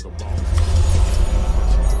Big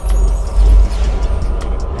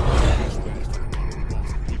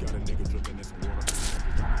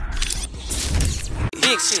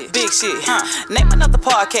shit, Name another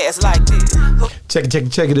podcast like this. Check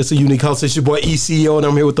it. It's a unique host. It's your boy ECO, and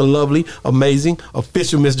I'm here with the lovely, amazing,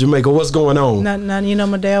 official Miss Jamaica. What's going on? Nothing, you know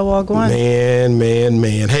my dad walk one. Man.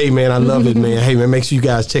 Hey, man, I love it, man. Hey, man, make sure you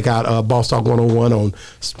guys check out Boss Talk 101 on,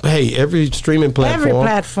 every streaming platform. Every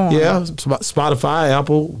platform. Yeah, Spotify,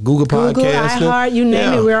 Apple, Google Podcasts. iHeart, you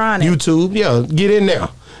name it, we're on it. YouTube, get in there.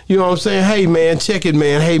 You know what I'm saying? Hey, man, check it,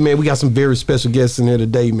 man. Hey, man, we got some very special guests in here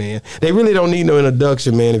today, man. They really don't need no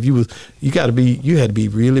introduction, man. If you had to be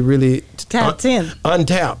really, really tapped in,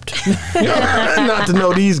 untapped. Not to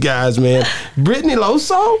know these guys, man. Brittany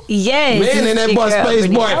Loso? Yes. Man, and that boy Space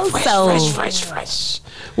Boy. Fresh.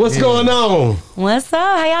 What's going on? What's up?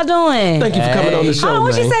 How y'all doing? Thank you for coming on the show,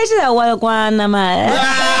 what man. you say? She said, "What going on?"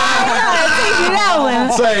 That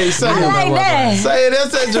one. Say I like that. Say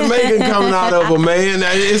that's that Jamaican coming out of her, man.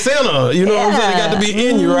 It's in her. You know what I'm saying? It got to be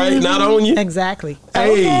in you, right? Not on you. Exactly.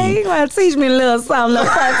 Hey. Okay, you want to teach me a little something, little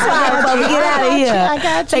part-time before we get out of here. I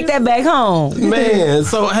got you. Take that back home. Man,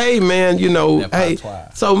 so hey, man,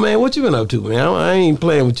 so man, what you been up to, man? I ain't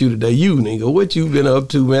playing with you today. You nigga, what you been up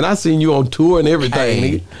to, man? I seen you on tour and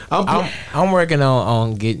everything, nigga. I'm working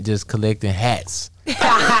on just collecting hats.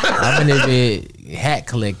 I'm in the hat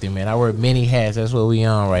collecting, man. I wear many hats. That's what we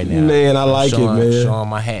on right now. Man, I like it, man. Showing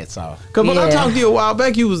my hats off. Cause when I talked to you a while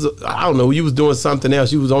back, you was doing something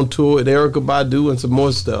else. You was on tour with Erykah Badu and some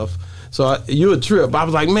more stuff. So you a trip. I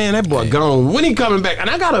was like, man, that boy gone. When he coming back? And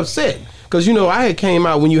I got upset. Because, I had came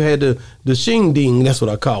out when you had the shing ding, that's what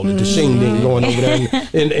I called it, the shing ding going over there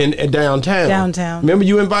in downtown. Downtown. Remember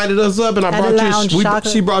you invited us up and I brought you,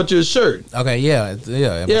 she brought you a shirt. Okay, yeah.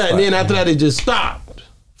 Yeah, and then after that it just stopped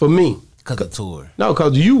for me. Because of tour. No,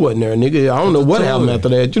 because you wasn't there, nigga. I don't know what happened after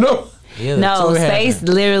that, Yeah, no, Space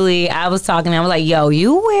literally, I was talking, I was like, yo,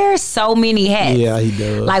 you wear so many hats. Yeah, he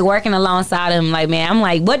does. Like working alongside him, like, man, I'm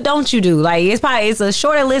like, what don't you do? Like, it's a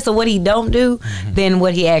shorter list of what he don't do than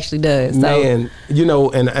what he actually does. So. Man,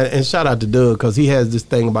 and shout out to Doug, because he has this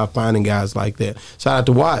thing about finding guys like that. Shout out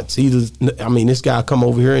to Watts. This guy come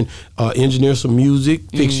over here and engineer some music,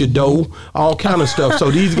 fix your dough, all kind of stuff.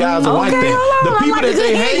 So these guys are like that. The people that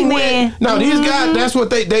they hang with, these guys, that's what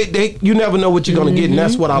they you never know what you're going to get, and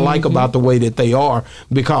that's what I like about the way that they are,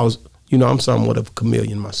 because I'm somewhat of a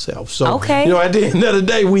chameleon myself. So at the end of the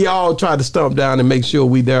day, we all try to stomp down and make sure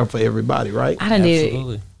we there for everybody, right? I done did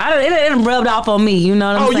it. It rubbed off on me, you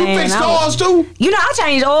know what I'm saying? Oh, you fix cars too? I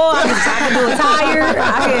changed oil. I can do a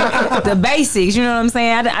tire. The basics, you know what I'm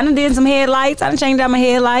saying? I done did some headlights. I done changed out my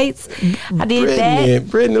headlights. I did that.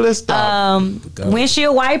 Brittany, let's stop.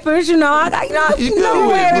 Windshield wipers, if you can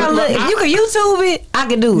YouTube it, I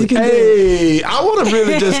can do it. Hey, I want to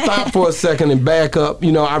really just stop for a second and back up.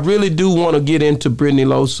 I really do want to get into Brittany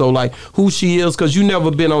Loso, like who she is, because you never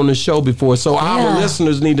been on the show before. So our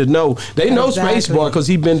listeners need to know. They know Space Boy because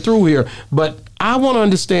he been through here, but I want to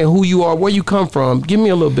understand who you are, where you come from. Give me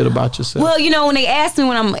a little bit about yourself. Well, when they ask me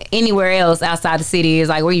when I'm anywhere else outside the city, it's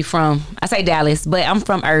like, where you from? I say Dallas, but I'm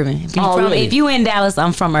from Irving. If you in Dallas,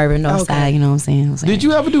 I'm from Irving, North Side, you know what I'm saying? Did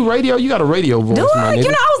you ever do radio? You got a radio voice, I was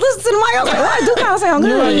listening to the mic. I was like, I do kind of sound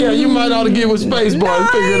good. Yeah, you might ought to get with Space Boy and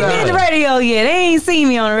figure it out. I ain't did the radio yet. They ain't seen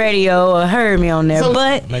me on the radio or heard me on there,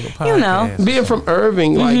 but, Being from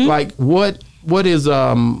Irving, like what is,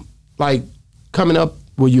 like, coming up?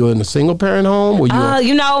 Were you in a single parent home? Were you?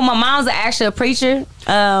 My mom's actually a preacher. What?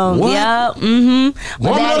 Yeah. Mm-hmm.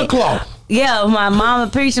 Woman of the cloth. Yeah, my mom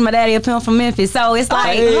a preacher, my daddy a pimp from Memphis. So it's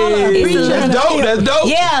like, that's dope. That's dope.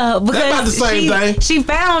 Yeah, because that's about the same thing. She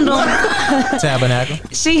found them. Tabernacle.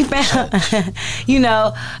 She found,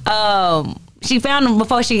 she found them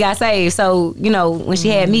before she got saved. So when she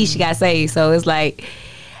had me, she got saved. So it's like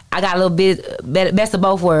I got a little bit best of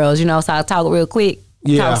both worlds. So I talk real quick.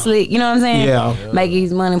 Talk slick, you know what I'm saying? Yeah. Make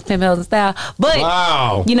easy money, pimp health and style. But,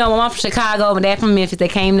 my mom from Chicago, my dad from Memphis, they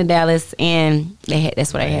came to Dallas, and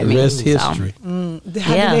that's where they had me. Rest history. How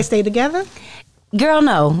did they stay together? Girl,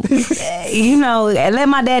 no. Let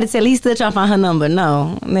my daddy tell he still trying to find her number.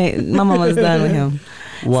 No. My mama's done with him.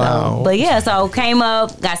 Wow. So came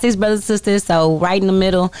up, got 6 brothers and sisters, so right in the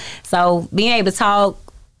middle. So being able to talk,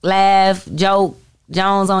 laugh, joke,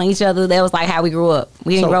 Jones on each other, that was like how we grew up.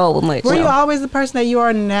 We didn't grow up with much. Were you always the person that you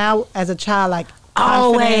are now as a child, like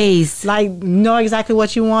always, like know exactly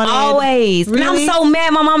what you wanted? Always. Really? And I'm so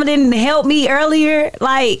mad my mama didn't help me earlier.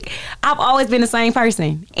 Like I've always been the same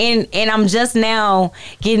person, and I'm just now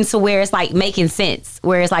getting to where it's like making sense,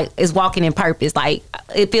 where it's like it's walking in purpose, like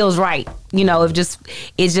it feels right. It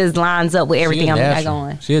just lines up with everything I'm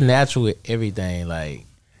going. She's natural with everything, like.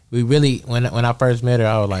 we really when I first met her,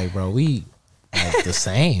 I was like, bro, we like the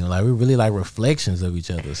same. Like we really like reflections of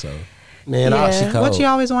each other. So Man, Yeah. cold. What you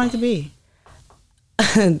always wanted to be?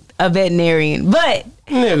 A veterinarian, but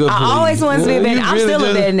Nigga, I always please. wanted to be a You veterinarian. I'm really still a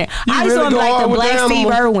just- veterinarian. you I just really want to go be like hard the with Black Steve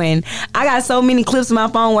animals. Irwin. I got so many clips on my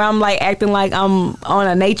phone where I'm like acting like I'm on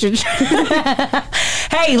a nature trip.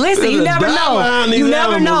 Hey, listen, you Just never die know. behind these You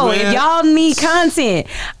never animals, know. man. If y'all need content,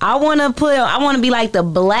 I want to be like the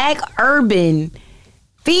Black urban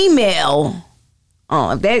female.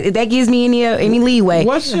 Oh, if that gives me any leeway.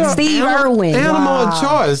 What's your Steve Irwin? animal of Wow.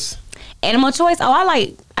 choice? Animal choice? Oh, I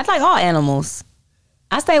like all animals.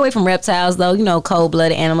 I stay away from reptiles though,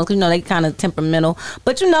 cold-blooded animals. 'Cause, they kind of temperamental.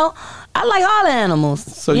 But I like all the animals.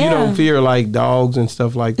 So you don't fear like dogs and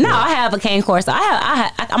stuff like that? No, I have a cane corso.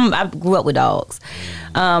 I grew up with dogs.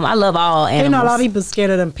 I love all You animals. know, a lot of people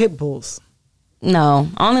scared of them pit bulls. No,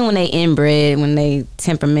 only when they inbred, when they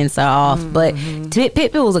temperaments are off. But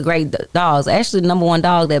pit bulls are great dogs. Actually, the number one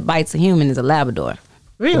dog that bites a human is a Labrador.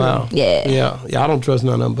 Really? Wow. Yeah. I don't trust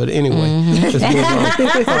none of them. But anyway, let's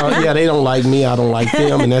move on. Yeah, they don't like me. I don't like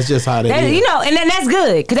them, and that's just how they is. And then that's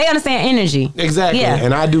good because they understand energy. Exactly, Yeah.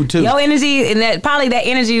 and I do too. Your energy and that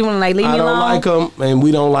energy when leave me I don't alone. like them, and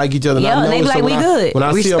we don't like each other. And Yeah, I and they be notice like, when we I- good. When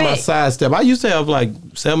I see them, I Respect. sidestep. I used to have like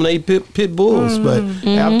 7, 8 pit bulls, but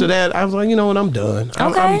after that, I was like, you know what, I'm done.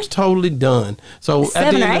 I'm Okay. totally done. So at the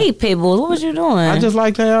 7 or end of- 8 pit bulls. What was you doing? I just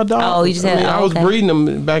like to have dogs. Oh, you just had- I was okay. breeding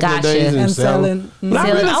them back in Gotcha. the days and, And selling. selling.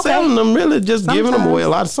 Not Selling, really okay. selling them, really just giving them Sometimes. away a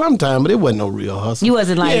lot sometimes, but it wasn't no real hustle. You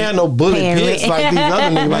wasn't, like, You had no bullet paying pits rent. like these other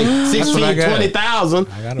niggas, like what I 16, got. 20,000.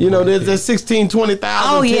 I got a You know, bullet there's 16,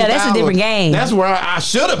 20,000. Oh, yeah, that's a 10,000. different game. That's where I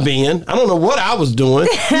should have been. I don't know what I was doing.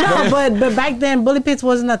 No, but back then, bully pits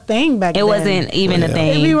wasn't a thing back then. It wasn't even a Yeah.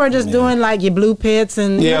 thing. We were just doing like your blue pits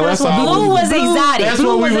and Yeah, that's what all blue- Blue was exotic. That's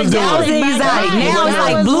Blue what we was doing. That was exotic. Right. Now it's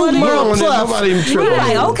Right. like Blue Nobody World even- Plus. nobody even We tripped were on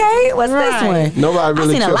like, it. okay, what's Right. this one? Nobody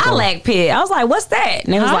really I seen a tripped on it. lilac pit. I was like, what's that?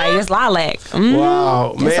 And it was Huh? like, it's lilac. Mm.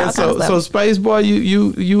 Wow, That's all man! kinds So, of so stuff. Space Boy,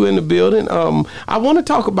 you in the building? I want to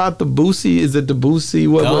talk about the Boosie. Is it the Boosie?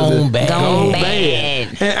 What was Gone it? Bad. Gone Bad.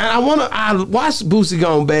 And I watched Boosie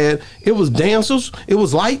Gone Bad. It was dancers. It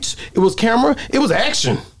was lights. It was camera. It was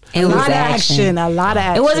action. It A was lot of action. action. A lot of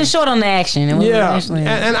action. It wasn't short on the action. It was Yeah, actually,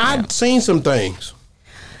 and I'd seen some things.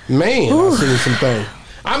 Man, I've seen some things.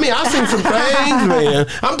 I mean, I seen some things, man.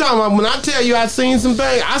 I'm talking about when I tell you I seen some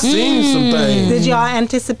things. I seen some things. Did y'all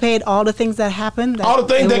anticipate all the things that happened? All the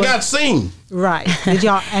things it that was- got seen. Right. Did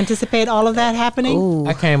y'all anticipate all of that happening? Ooh.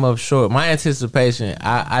 I came up short. My anticipation,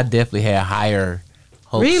 I definitely had higher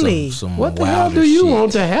hopes. Really? Of some What the hell wilder do you shit.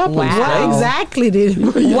 want to happen? Wow. What Space? exactly did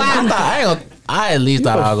Wow. I at least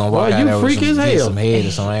thought I was gonna walk Boy, out you there with freak some, as get hell. some head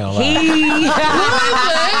or something. I ain't gonna lie.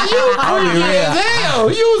 You I'll be freaky real. as hell.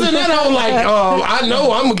 You was in that whole like, I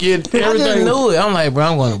know I'm gonna get I just everything. knew it. I'm like, bro,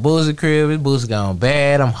 I'm going to Boosie crib. This Boosie gone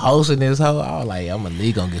bad. I'm hosting this hoe. I was like, I'm at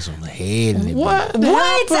least gonna get some head in it. What?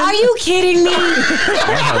 What? Are you kidding me?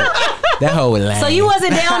 That hoe was lying. So you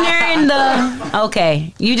wasn't down there in the...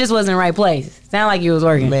 Okay. You just wasn't in the right place. Sound like you was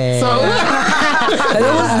working. man. So It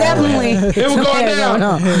was definitely... it was going down,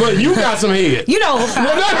 but you got some head. You know, I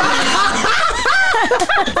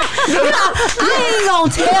ain't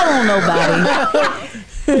gonna tell on nobody.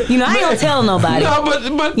 I ain't gonna tell nobody.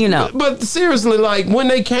 No, but but seriously, like when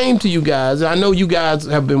they came to you guys, I know you guys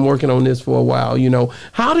have been working on this for a while.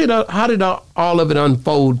 How did all of it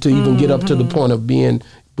unfold to even get up to the point of being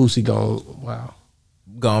Boosie Gone? Wow,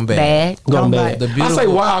 gone bad. Bad. gone bad. bad. The I say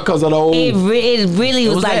beautiful- wow because of the old. It really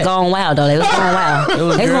was was like that? going wild though. They was going wild. It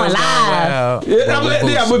was They girls going live. wild, Yeah, but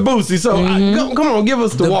with yeah, Boosie. with Boosie. So come on, give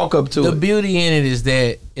us the walk up to The it. beauty in it is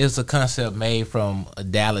that it's a concept made from a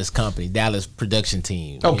Dallas company, Dallas production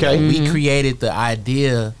team. Okay. We created the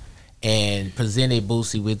idea and presented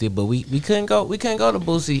Boosie with it, but we couldn't go to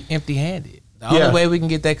Boosie empty handed. The only Yeah. way we can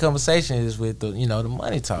get that conversation is with the the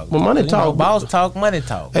money talk. Well, money You know, talk. boss talk, money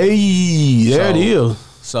talk. Hey, there it is.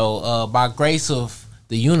 So by grace of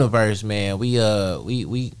the universe, man, we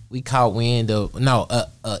caught wind of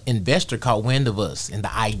investor caught wind of us and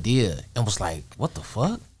the idea and was like, what the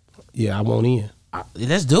fuck? Yeah, I want in.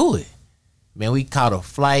 Let's do it, man. We caught a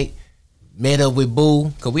flight, met up with Boo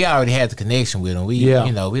because we already had the connection with him. We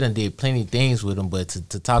done did plenty of things with him, but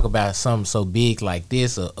to talk about something so big like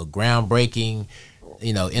this, a groundbreaking,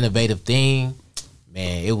 innovative thing,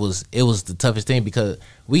 man, it was the toughest thing because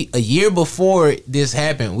a year before this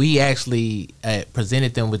happened, we actually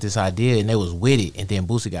presented them with this idea and they was with it, and then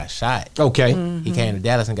Boosie got shot. Okay. He came to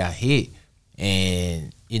Dallas and got hit,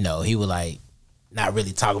 and he was like not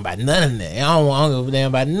really talking about none of that. I don't give a damn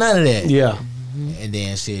about none of that. Yeah. And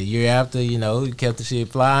then shit, a year after, we kept the shit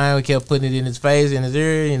flying. We kept putting it in his face, in his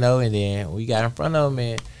ear, and then we got in front of him,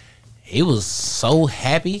 and he was so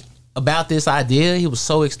happy about this idea. He was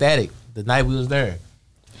so ecstatic the night we was there,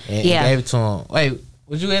 and gave it to him. Wait,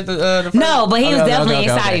 was you at the first? No, but he was definitely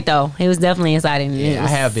excited though. He was definitely excited. Yeah, I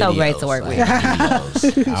have videos. So great to work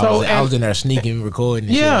with. I was in there sneaking, recording.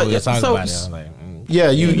 And shit. We were talking about it. I was like, yeah,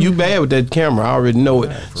 you bad with that camera. I already know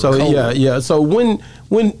it. So yeah. So when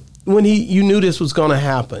you knew this was going to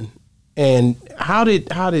happen, and how did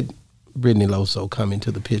Brittany Loso come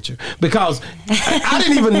into the picture? Because I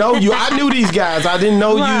didn't even know you. I knew these guys. I didn't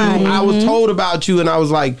know you. I was told about you, and I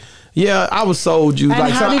was like, yeah, I was sold you. And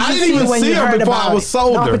like, so I didn't even see her before I was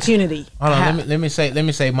sold her. Opportunity. Hold on, let me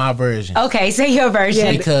say my version. Okay, say your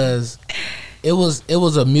version. Because it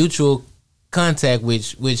was a mutual contact,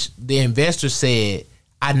 which the investor said,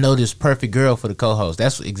 I know this perfect girl for the co-host.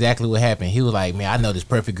 That's exactly what happened. He was like, man, I know this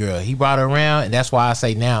perfect girl. He brought her around, and that's why I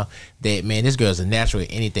say now that, man, this girl's a natural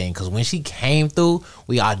at anything. Because when she came through,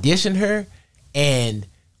 we auditioned her, and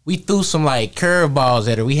we threw some like curveballs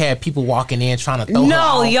at her. We had people walking in trying to throw her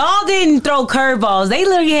off. Y'all didn't throw curveballs. They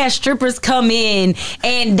literally had strippers come in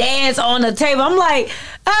and dance on the table. I'm like,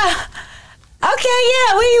 okay,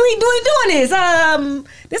 yeah, we doing this.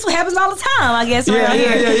 This what happens all the time, I guess, around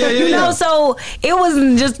here. You know, so it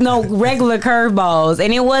wasn't just no regular curveballs,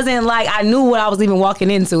 and it wasn't like I knew what I was even walking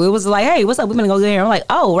into. It was like, hey, what's up? We're gonna go here. I'm like,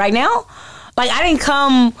 oh, right now? Like I didn't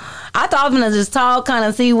come. I thought I was gonna just talk, kind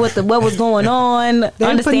of see what was going on,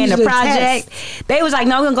 understand the project. They was like,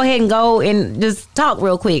 no, we're gonna go ahead and go and just talk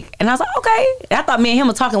real quick. And I was like, okay. And I thought me and him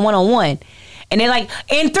were talking 1-on-1. And they're like,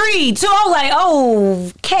 in 3, 2, I was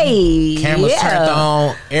like, okay. Cameras turned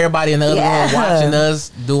on. Everybody in the other room watching us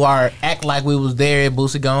do our act like we was there at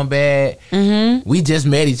Boosie Gone Bad. Mm-hmm. We just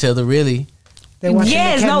met each other, really.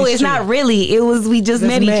 Yes, no, it's not really. It was we just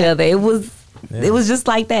met each other. It was just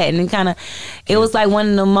like that. And it was like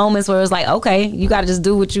one of the moments where it was like, okay, you got to just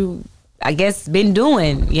do what you, I guess, been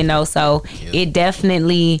doing, you know. So it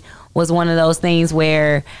definitely was one of those things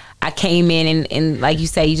where I came in and like you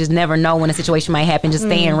say, you just never know when a situation might happen, just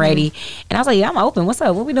staying ready. And I was like, yeah, I'm open. What's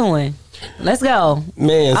up? What we doing? Let's go.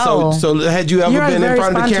 Man, so had you ever been in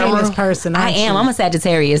front of the camera? Person, I am. I'm a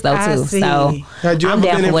Sagittarius though too. So had you ever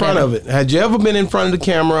been in front of it? Had you ever been in front of the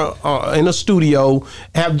camera in a studio?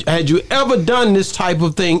 Had you ever done this type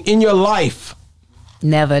of thing in your life?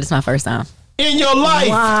 Never. It's my first time. In your life?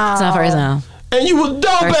 Wow. It's my first time. And you was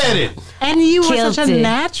dope at it. And you were Killed such a it.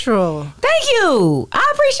 natural. Thank you.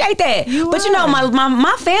 I appreciate that. But you know,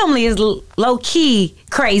 my family is low key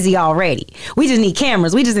crazy already. We just need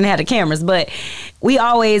cameras. We just didn't have the cameras, but we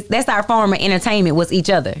always, that's our form of entertainment was each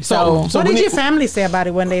other. So what did your family say about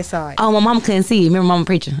it when they saw it? Oh, my mom couldn't see. Remember, mama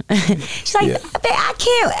preaching. She's like, I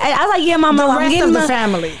can't. I was like, yeah, mama. The rest of the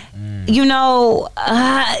family. You know,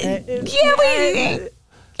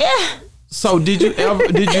 yeah. So did you ever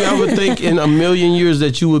think in a million years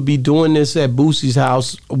that you would be doing this at Boosie's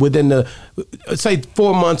house within the, say,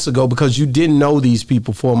 4 months ago, because you didn't know these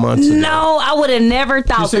people 4 months ago? No, I would have never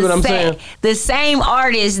thought the same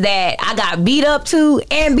artist that I got beat up to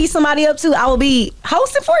and beat somebody up to, I would be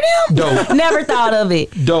hosting for them. Dope. Never thought of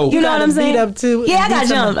it. Dope. You know what I'm saying? Beat up to. Yeah, I got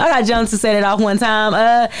jumped. I got jumped to set it off one time.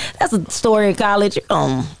 That's a story in college.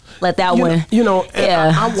 Let that one. You know,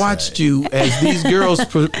 I watched you as these girls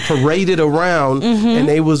paraded around, and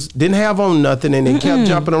they didn't have on nothing, and they kept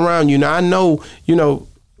jumping around. You know, I know. You know,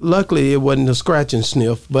 luckily it wasn't a scratch and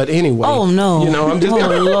sniff, but anyway. Oh no. You know, I'm just.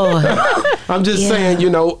 Oh Lord. I'm just saying.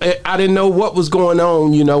 You know, I didn't know what was going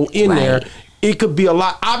on. You know, in there, it could be a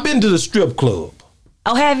lot. I've been to the strip club.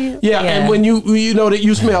 Oh, have you? Yeah, and when you know that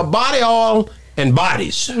you smell body oil and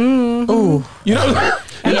bodies. Ooh. You know.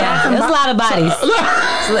 Yeah, there's a lot of bodies. A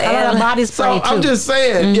lot of body spray too. I'm just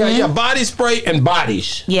saying, body spray and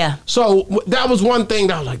bodies. Yeah. So that was one thing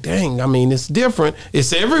that I was like, dang, I mean, it's different.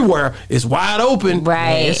 It's everywhere. It's wide open.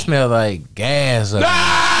 Right. Man, it smelled like gas. No. You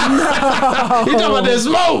talking about that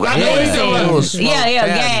smoke? I know he's talking about smoke. Yeah,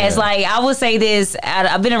 gas. Like, I would say this,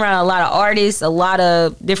 I've been around a lot of artists, a lot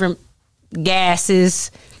of different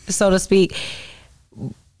gases, so to speak.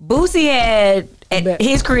 Boosie had at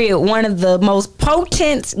his crib one of the most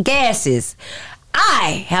potent gases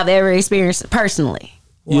I have ever experienced personally.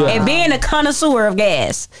 Wow. And being a connoisseur of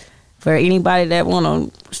gas, for anybody that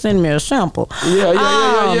want to send me a sample.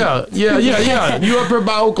 Yeah. You up here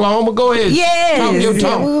by Oklahoma? Go ahead. Yes. We're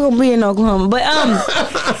going to be in Oklahoma. But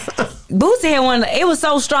Boosie had one. It was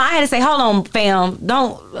so strong. I had to say, hold on, fam.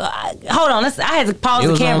 Don't. Hold on. I had to pause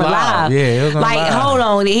the camera live. Yeah, it was on like, live. hold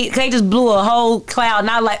on. They just blew a whole cloud. And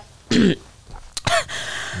I was like,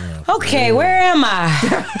 okay, where am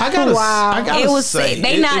I? I gotta say,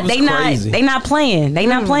 they not playing. They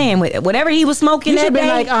not playing with whatever he was smoking You that should be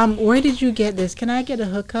day. like, where did you get this? Can I get a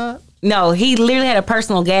hookup? No, he literally had a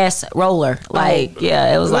personal gas roller. Like,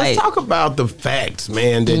 yeah, it was Let's like. talk about the facts,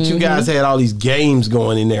 man, that you guys Mm-hmm. had all these games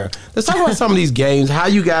going in there. Let's talk about some of these games, how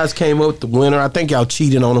you guys came up with the winner. I think y'all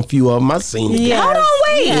cheated on a few of them. I seen it. Yes. Hold on,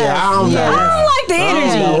 wait. Yeah, I don't know. I don't like the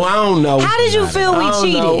energy. I don't know. How did you feel we I don't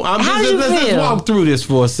cheated? know. How did you let's feel? walk through this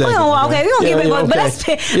for a second. Okay, we gonna get back, but let's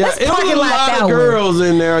it parking was a lot lot that of one. girls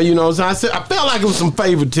in there, you know. So I felt like it was some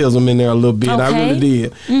favoritism in there a little bit. I Okay. really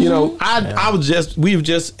did. You know, we were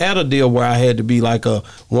just at a deal where I had to be like a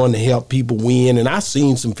one to help people win, and I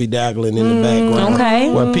seen some fidagling in the background. Okay.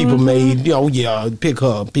 Where people made, pick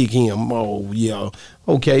her, pick him. Oh yeah.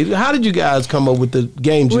 Okay. How did you guys come up with the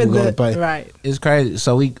games you were going to play? Right. It's crazy.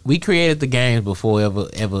 So we created the games before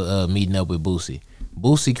ever meeting up with Boosie.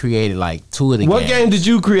 Boosie created like 2 of the games. What game did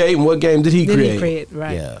you create, and what game did he Did create? he create?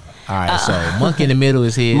 Right. Yeah. All right. So Monkey in the Middle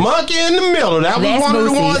is his. Monkey in the Middle. That was That's one of the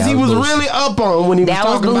Boosie. ones That he was was Boosie. really up on when he was That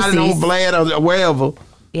was talking about it on Boosie's. Vlad or wherever.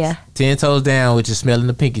 Yeah, 10 Toes Down, which is smelling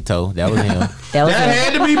the pinky toe. That was him. that was That it.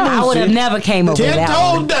 had to be Boosie. I would have never came up with 10 that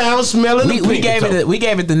toes one. down, smelling the we pinky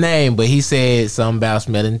gave it the name, but he said something about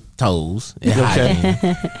smelling toes. And Okay.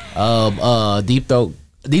 hygiene. Deep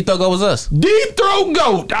Throat Go was us. Deep Throat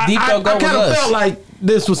Goat. Deep Throat Goat I kind was of us. felt like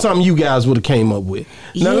this was something you guys would have came up with.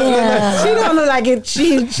 Now, Yeah. She don't look like it.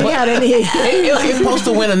 She had any. It's supposed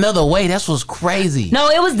to went another way. That's what's crazy. No,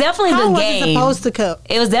 it was definitely How the was game. it supposed to come?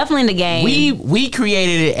 It was definitely the game. We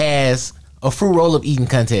created it as a fruit roll up eating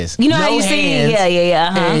contest. you know how No you see? hands, Yeah.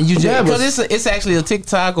 Uh-huh. And you That just was- because it's actually a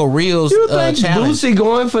TikTok or Reels You think challenge. Boosie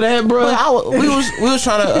going for that, bro? But we was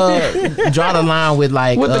trying to draw the line with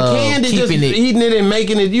like With the candy, just keeping it. eating it and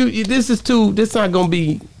making it. This not gonna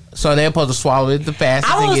be. So they're supposed to swallow it the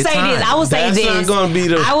fastest. I will and get say time. this. I will say That's this. not gonna be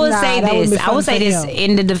the. I will Nah, say that would this. be I will fun say for this him.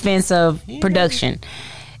 in the defense of production.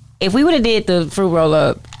 If we would have did the fruit roll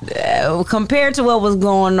up compared to what was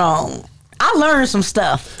going on, I learned some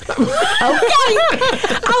stuff. Okay,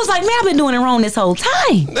 I was like, man, I've been doing it wrong this whole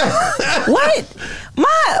time. What?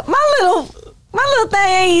 My little thing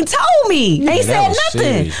ain't told me. Ain't that said was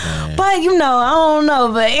nothing. serious, man. But I don't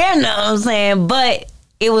know. But you know what I'm saying. But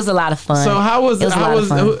it was a lot of fun. So how was it? Was a lot of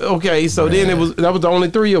fun. okay? So then that was the only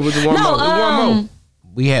 3 of us. One No, more.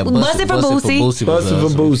 We had Busted for Boosie. was Busted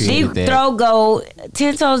us. for We Boosie. created Deep that. Throat Go,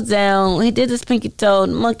 10 Toes Down. He did this pinky toe,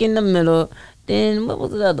 monkey in the middle. Then what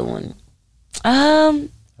was the other one? I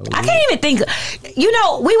can't even think. You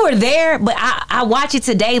know, we were there, but I watch it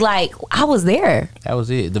today like I was there. That was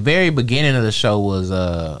it. The very beginning of the show was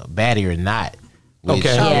Baddie or Not. Which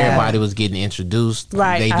Okay. Yeah. everybody was getting introduced.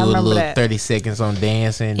 Right, They I do a remember little that. 30 seconds on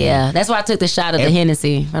dancing. Yeah, that's why I took the shot of the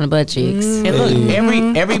Hennessy from the butt cheeks. And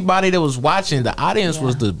look, everybody that was watching, the audience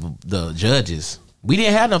was the judges. We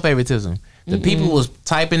didn't have no favoritism. The people was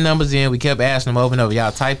typing numbers in. We kept asking them over and over.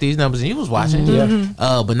 Y'all type these numbers, and you was watching.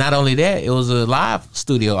 But not only that, it was a live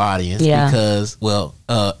studio audience Yeah. because,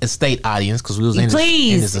 estate audience because we was in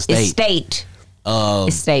Please, this estate. estate.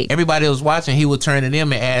 Estate. Everybody that was watching, he would turn to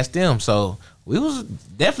them and ask them. So we was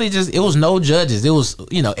definitely it was no judges. It was,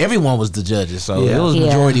 everyone was the judges. So Yeah. it was Yeah.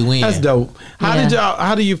 majority win. That's dope. Yeah.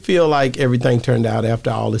 How do you feel like everything turned out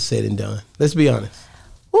after all is said and done? Let's be honest.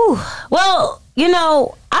 Ooh. Well,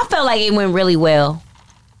 I felt like it went really well.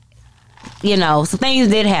 Some things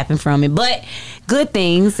did happen from it, but good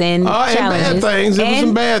things and And bad challenges. things. There was some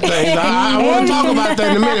And- bad things. I want to talk about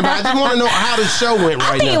that in a minute, but I just want to know how the show went I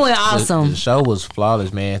right think it now. went The awesome. show was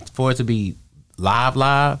flawless, man. For it to be live,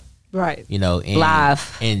 Right. and,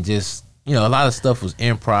 Live. and just a lot of stuff was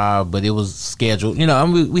improv, but it was scheduled.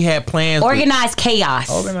 We had plans. Organized chaos.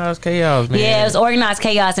 Organized chaos, man. Yeah, it was organized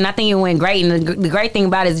chaos, and I think it went great. And the great thing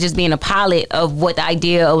about it is just being a pilot of what the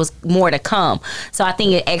idea was more to come. So I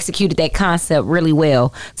think it executed that concept really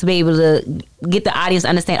well to be able to get the audience to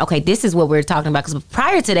understand, okay, this is what we're talking about. Because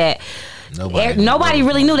prior to that, nobody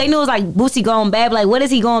really knew. They knew it was like Boosie going bad. Like, what is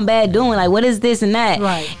he going bad doing? Like, what is this and that?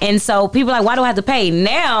 Right. And so people are like, why do I have to pay?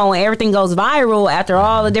 Now everything goes viral after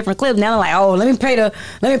all the different clips. Now they're like, oh, let me pay the 9,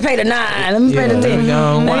 let me pay the 10, let me go and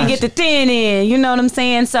let me watch. get the 10 in. You know what I'm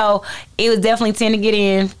saying? So it was definitely 10 to get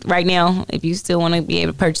in right now if you still want to be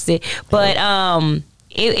able to purchase it. But I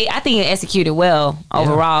think it executed well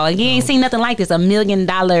overall. You ain't seen nothing like this. $1 million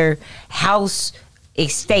house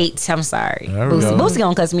estate. I'm sorry. There we go. Boosie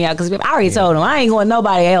gonna cuss me out because I already told him I ain't going to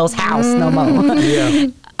nobody else's house no more. Yeah.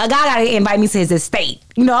 A guy gotta invite me to his estate.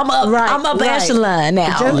 I'm up. Right, I'm up right. echelon now.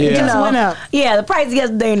 It just went up. Yeah, the price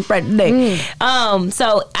yesterday and the price today.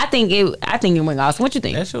 So I think it went awesome. What you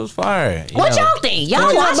think? That shit was fire. What y'all think?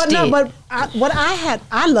 Y'all watched it.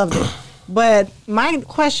 I loved it. But my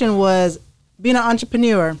question was, being an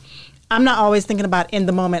entrepreneur, I'm not always thinking about in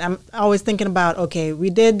the moment. I'm always thinking about, okay, we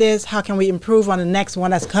did this. How can we improve on the next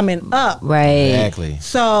one that's coming up? Right. Exactly.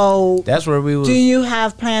 So That's where we was. do you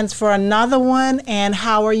have plans for another one? And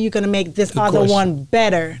how are you going to make this other question. one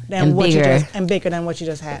better than And what you bigger. just and bigger than what you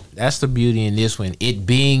just had? That's the beauty in this one. It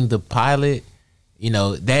being the pilot,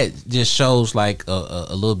 that just shows like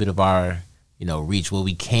a little bit of our, reach, what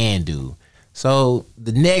we can do. So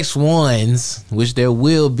the next ones, which there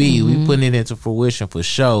will be, we putting it into fruition for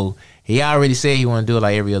sure. He already said he want to do it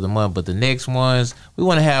like every other month, but the next ones we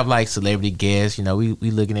want to have like celebrity guests. We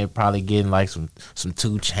looking at probably getting like some 2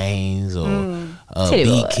 Chainz or Titty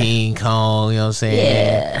B boy. King Kong. You know what I'm saying?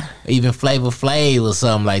 Yeah. Even Flavor Flav or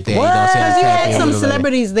something like that. What? You know what I'm saying? You Tap had in some with it.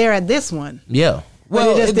 celebrities there at this one. Yeah. But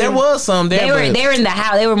Well, it just there didn't- was some there. They were in the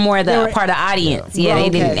house. They were more the They were- part of the audience. Yeah, Well, they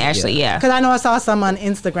didn't okay. actually. Yeah. Because I know I saw some on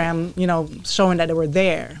Instagram, showing that they were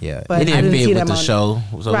there. Yeah, but it I didn't didn't see fit with them the on show,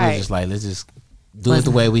 so we Right. was just like, let's just do it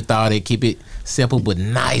the way we thought it. Keep it simple but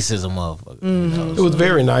nice as a motherfucker. Mm-hmm. It was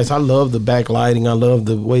very nice. I love the backlighting. I love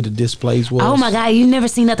the way the displays was. Oh my God, you never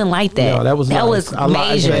seen nothing like that. No, that was nice. I like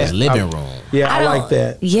major. that. His living room. Yeah, I don't- like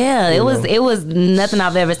that. Yeah, You it was nothing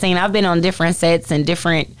I've ever seen. I've been on different sets and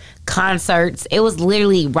different concerts. It was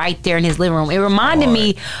literally right there in his living room. It reminded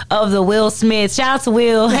me of the Will Smith. Shout out to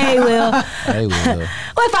Will. Hey Will. Hey, Will.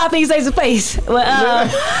 What 5 things face to face? Well,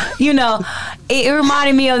 it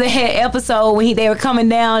reminded me of the episode when they were coming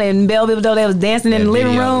down and Bell Biv DeVoe, they was dancing in the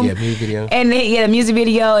living video, room. yeah, music video. And the music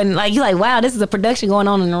video, and like you're like, wow, this is a production going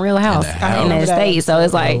on in a real house the in house. that state. So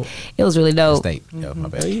it's like it was really dope. State. Yeah, my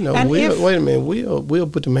bad. Yeah, And Will, if- wait a minute. Will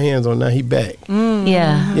put them hands on now. He back.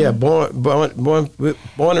 Yeah. Yeah, born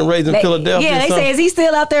and raised in Philadelphia. Yeah, they son. say is he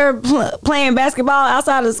still out there playing basketball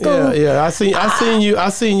outside of school? Yeah. I seen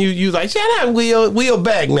you. You was like, shut up, Will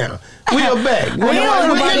back now. Will back. Will,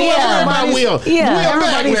 about Will. Yeah. Will back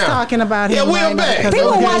Everybody's now. talking about him. Yeah, Will right now back. because People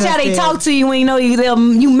of watch how they Dennis talk kid. to you when you know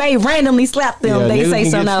you may randomly slap them. Yeah, They niggas say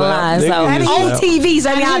can something get out of line. slapped. So Niggas can on get TV, so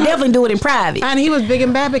I mean, And I'll he- definitely do it in private. And he was big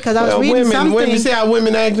and bad because I was Well, reading something. women, see how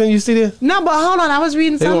women acting? You see this? No, but hold on. I was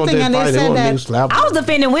reading They want something that and fight. they They said want that. niggas slap I was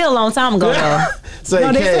defending Will a long time ago, though. Say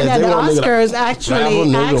No, they said that the want niggas Oscars slap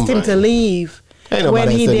actually them, nigga, asked him man. to leave Ain't nobody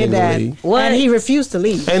when he asked that did nigga that, to leave. What? and he refused to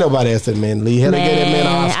leave. Ain't nobody asked that man to leave. Hell, they gave that man an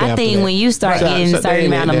Man, Oscar I after think that. when you start Right. getting a So they certain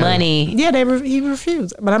ain't amount of down. money, Yeah, he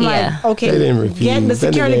refused. But I'm Yeah. like, okay, They didn't refuse. get the That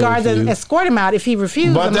security nigga guards and refused. escort him out if he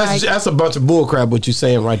refused. But I'm that's like, a bunch of bullcrap what you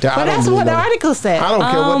saying right there. I but don't that's believe what the that. article said. I don't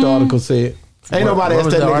care what the article said. Ain't nobody what asked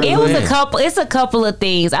was that the nigga. article? it was Yeah. a couple. It's a couple of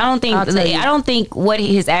things. I don't I'll tell you. think what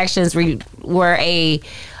his actions were a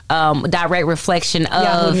direct reflection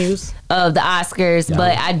Yahoo of News. of the Oscars.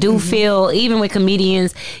 But I do feel even with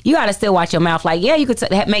comedians, you got to still watch your mouth. Like, yeah, you could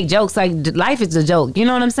make jokes. Like, life is a joke. You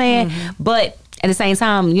know what I'm saying? But at the same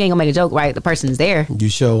time, you ain't gonna make a joke, right? The person's there. You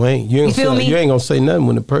sure ain't. You ain't, feel me? You ain't gonna say nothing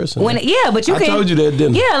when the person. When but you I can. told you that,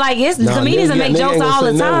 didn't I? Yeah, like it's Nah, comedians that nigga, make nigga jokes ain't gonna all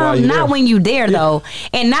the say nothing while time. you Not there. when you there though,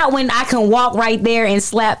 and not when I can walk right there and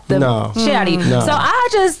slap the No. shit out of you. No. So I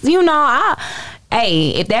just, hey,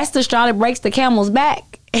 if that's the straw that breaks the camel's back,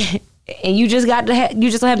 and you just got to, you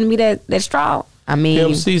just happen to be that straw. I mean,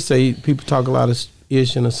 PMC say people talk a lot of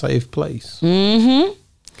ish in a safe place. and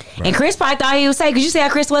Chris probably thought he would say, because you see how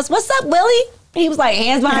Chris was, "What's up, Willie?" He was like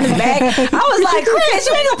hands behind his back. I was like, Chris,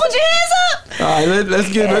 you ain't gonna put your hands up. All right, let's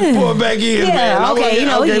pull it back in, man. Yeah, okay, we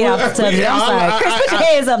well, get off the subject. I'm sorry, Chris, put your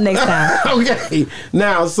hands up next time. Okay,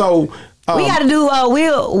 now so. We got to do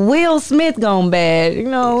Will Smith gone bad.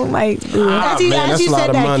 Might do it. Ah, As you, man, as that's you a lot said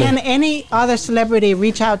of that, money. can any other celebrity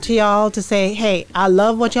reach out to y'all to say, hey, I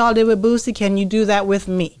love what y'all did with Boosie. Can you do that with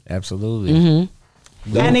me? Absolutely.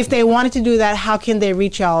 And if they wanted to do that, how can they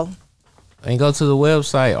reach y'all? And go to the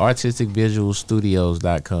website,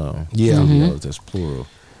 artisticvisualstudios.com. Yeah. Studios, that's plural.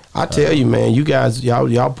 I tell you, man, you guys,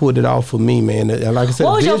 y'all put it off for me, man. And like I said,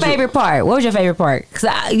 What was your visual- favorite part? What was your favorite part?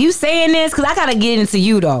 Cause you saying this, cause I gotta get into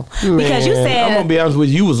you though, because you Man, I'm said gonna be honest with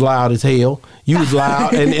you. You was loud as hell. You was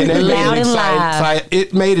loud, and that Loud made it and exciting.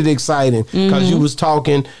 It made it exciting because you was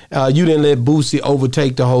talking. You didn't let Boosie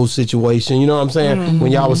overtake the whole situation. You know what I'm saying?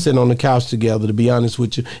 When y'all was sitting on the couch together, to be honest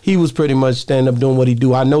with you, he was pretty much standing up doing what he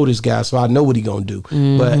do. I know this guy, so I know what he gonna do.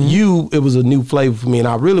 But it was a new flavor for me, and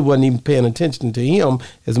I really wasn't even paying attention to him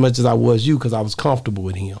as much as I was you because I was comfortable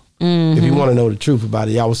with him. If you want to know the truth about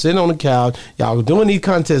it, y'all was sitting on the couch, y'all was doing these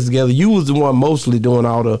contests together. You was the one mostly doing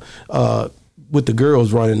all the with the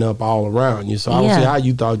girls running up all around you. So I don't Yeah. see how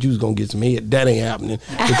you thought you was gonna get some head. That ain't happening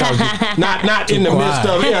because not in the midst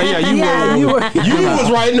of it. Yeah, you was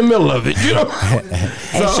right in the middle of it. You know.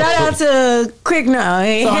 and shout out to Quick Now.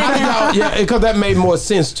 So how y'all, because that made more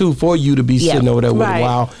sense too for you to be Yeah. sitting over there with Right. a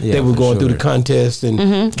while. Yeah, they were for going through sure. the contest and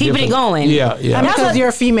Keeping it different- going. Yeah, yeah. And That's because a- you're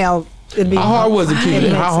a female How hard was it keeping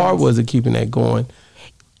it? How hard was it keeping that going?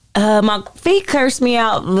 My feet cursed me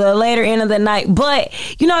out the later end of the night, but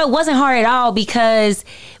it wasn't hard at all because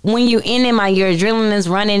when you're in it, your adrenaline is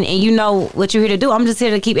running and you know what you're here to do. I'm just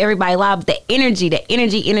here to keep everybody alive. The energy.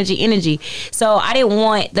 So I didn't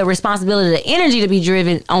want the responsibility, the energy to be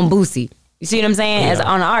driven on Boosie. You see what I'm saying? As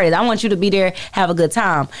on an artist, I want you to be there, have a good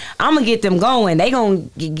time. I'm gonna get them going. They gonna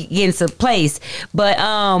get into place. But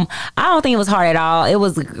I don't think it was hard at all. It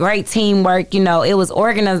was great teamwork. It was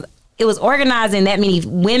organized. It was organizing that many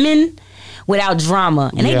women without drama,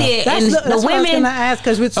 and they did. That's and the women. What I was gonna ask,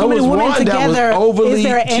 because with so many women together, is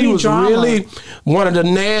there any she was drama? Really one of the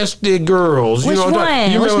nasty girls. Which one?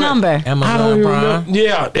 Which number? I don't even remember.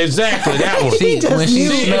 Yeah, exactly that one. They didn't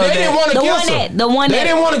want to kiss her. The one they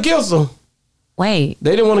didn't want to kiss her. Wait,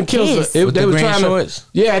 they didn't want to kiss her. They were trying to.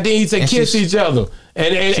 Yeah, then he said kiss each other.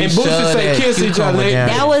 And Boosie said kiss each other.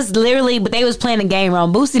 That was literally, but they was playing the game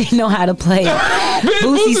wrong. Boosie didn't know how to play.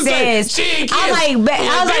 Boosie says, I was like,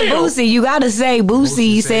 Boosie, you gotta say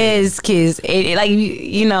Boosie says kiss.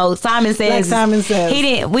 Simon says. Like Simon says.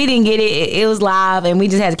 We didn't get it. It was live, and we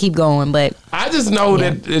just had to keep going. But I just know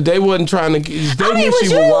that they wasn't trying to. They knew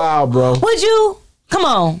she was wild, bro. Would you? Come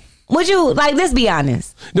on. Would you, let's be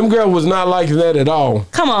honest. Them girls was not like that at all.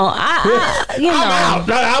 Come on. I'm out.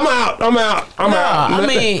 I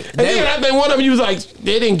mean, I think one of them, you was like,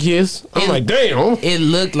 they didn't kiss. I'm like, damn. It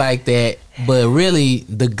looked like that, but really,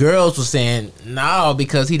 the girls were saying, no,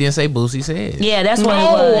 because he didn't say Boosie said. Yeah, that's what it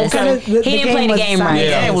was. Okay. He didn't play the game right.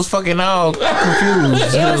 Yeah, it was fucking all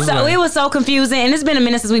confused. It was so confusing, and it's been a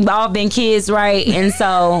minute since we've all been kids, right? And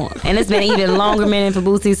it's been an even longer minute for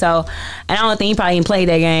Boosie, so, and I don't think he probably even played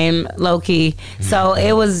that game, low key. So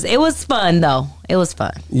it was fun, though. It was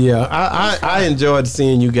fun. Yeah, I enjoyed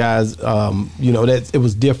seeing you guys, that it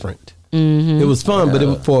was different. Mm-hmm. It was fun,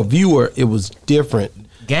 but for a viewer, it was different.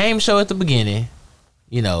 Game show at the beginning,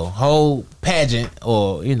 whole pageant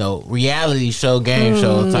or, reality show, game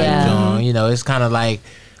show type joint. It's kind of like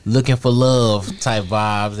looking for love type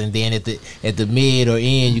vibes. And then at the mid or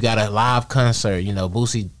end, you got a live concert.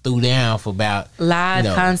 Boosie threw down for about live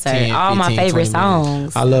concert. 10, all 15, my favorite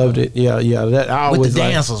songs. I loved it. Yeah. With the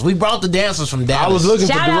dancers. We brought the dancers from Dallas. I was looking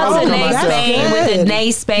Shout for out to the Nate Spain with the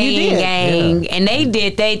Nate Spain gang. And they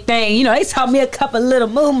did their thing. They taught me a couple little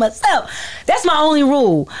moves myself. That's my only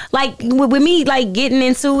rule. Like with me, getting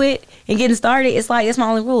into it and getting started, it's like that's my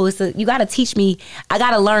only rule. You got to teach me. I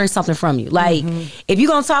got to learn something from you. Like if you're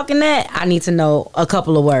gonna talk in that, I need to know a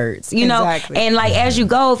couple of words. Exactly. And as you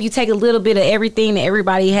go, if you take a little bit of everything that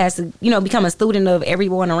everybody has to, become a student of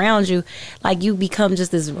everyone around you, you become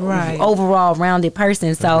just this overall rounded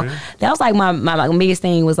person. So that was my biggest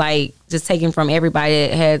thing was just taking from everybody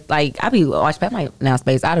that had I be watching my now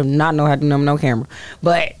Space. I do not know how to do no camera,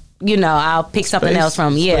 but. I'll pick something else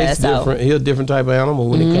from Space different. He's a different type of animal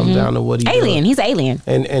when it comes down to what he's alien. He's alien.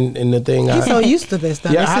 And the thing he's so used to this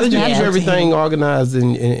stuff. Yeah, how did you keep everything organized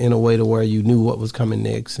in a way to where you knew what was coming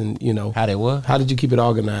next, and how they were? How did you keep it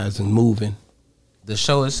organized and moving? The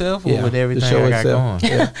show itself, or with everything the show I got itself.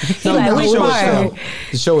 going? Yeah.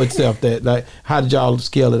 The show itself. That how did y'all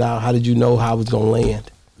scale it out? How did you know how it was gonna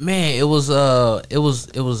land? Man, it was a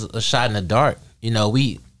shot in the dark.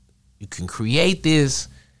 You can create this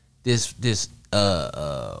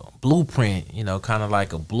blueprint, kind of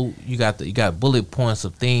like you got bullet points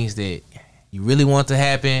of things that you really want to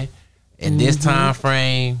happen in this time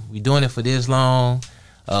frame. We doing it for this long.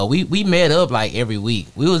 We met up every week.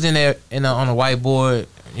 We was in there on the whiteboard,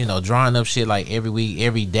 drawing up shit every week,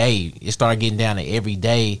 every day. It started getting down to every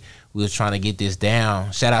day. We was trying to get this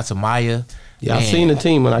down. Shout out to Maya. Yeah, I seen the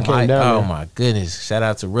team when I came down there. Oh my goodness. Shout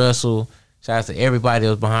out to Russell. Shout out to everybody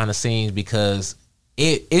that was behind the scenes, because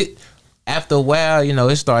it after a while,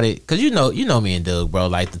 it started, because you know me and Doug, bro,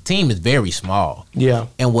 the team is very small. Yeah.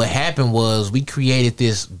 And what happened was we created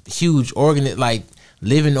this huge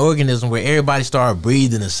living organism where everybody started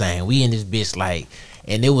breathing the same. We in this bitch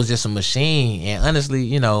and it was just a machine. And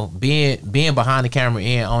honestly, being behind the camera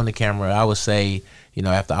and on the camera, I would say,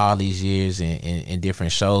 after all these years and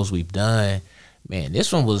different shows we've done, man,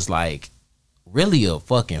 this one was really a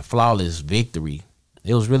fucking flawless victory.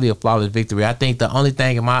 It was really a flawless victory. I think the only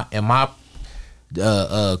thing in my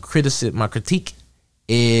criticism, my critique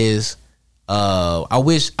is I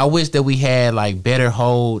wish that we had better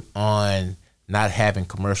hold on not having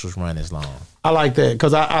commercials run as long. I like that,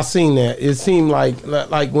 because I seen that. It seemed like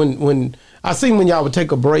when I seen when y'all would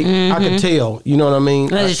take a break, I could tell. You know what I mean?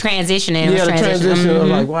 It was transitioning. Yeah, the transition.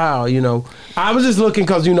 I was wow. I was just looking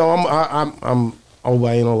because I'm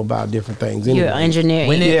anal about different things. You're Anyway. engineering.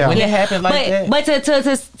 When it happened like that. But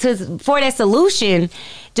to for that solution,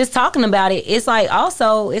 just talking about it, it's like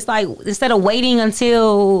instead of waiting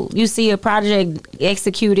until you see a project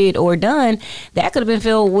executed or done, that could have been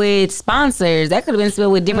filled with sponsors. That could have been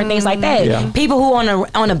filled with different things like that. Yeah. People who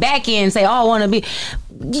on the back end say, "Oh, I want to be."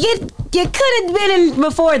 You could have been in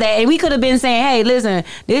before that, and we could have been saying, "Hey, listen,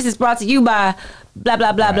 this is brought to you by." Blah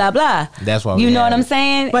blah blah blah blah. That's why you we know what have I'm it.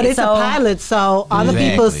 saying. But it's a pilot, so other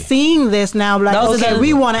people Exactly. seeing this now, like, Those are okay, the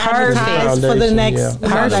we want to perfect advertise for the foundation, next yeah. one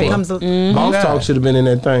that Perfect. comes. Boss Talk should have been in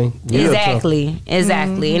that thing. Yeah,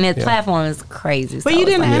 Exactly. And the Yeah. platform is crazy. But so you it's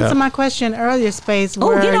didn't like- answer Yeah. my question earlier, Space, Oh,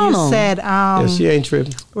 where get on you 'em. said, Yeah, she ain't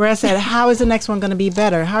tripping. where I said, how is the next one going to be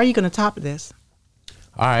better? How are you going to top this?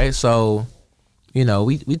 All right, so we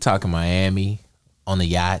talking Miami on the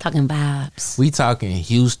yacht. talking vibes. We talking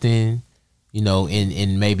Houston,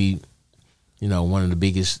 in maybe, one of the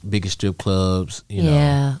biggest strip clubs.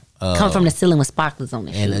 Yeah. Come from the ceiling with sparklers on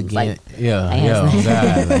the And shoes. again, Like,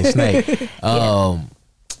 God, like Snake.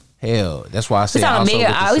 Hell, that's why I we said talking also bigger.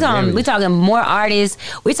 with the We severity. talking more artists.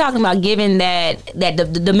 We talking about giving that the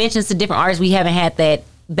dimensions to different artists. We haven't had that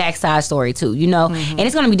backside story too, and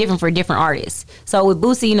it's gonna be different for different artists. So with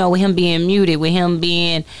Boosie, with him being muted, with him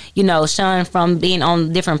being, shunned from being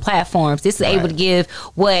on different platforms, this is able to give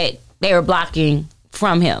what they were blocking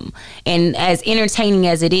from him. And as entertaining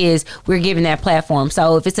as it is, we're giving that platform.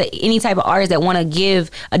 So if it's any type of artist that want to give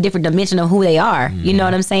a different dimension of who they are, you know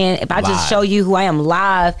what I'm saying? If I just Live. show you who I am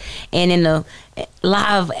live and in the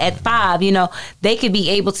live at 5, they could be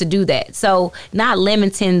able to do that. So not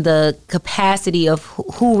limiting the capacity of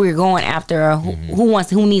who we're going after or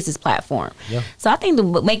who needs this platform. Yeah. So I think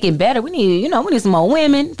to make it better, we need some more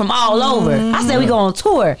women from all over. I said we go on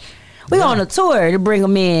tour. We go on a tour to bring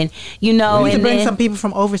them in, We need to and bring then, some people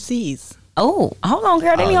from overseas. oh, hold on,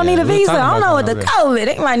 girl, they don't yeah, need a we'll visa. talk I don't about know what that the over COVID.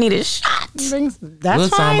 They might need a shot. That's We're talking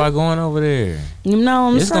fine. about going over there. You know what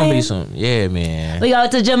I'm It's saying? gonna be some, yeah, man. We go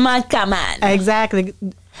to Jamaica, man. Exactly.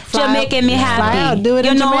 Jamaica me happy. Fly out, do it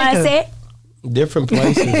you in know what I Jamaica. said? Different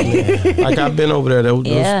places, man. Like I've been over there.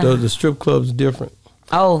 Yeah. The strip club's different.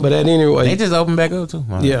 Oh, But at any They rate, just opened back up too.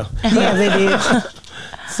 yeah. Yeah, they did.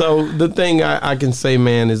 So the thing I can say,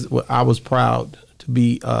 man, is I was proud to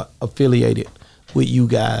be affiliated with you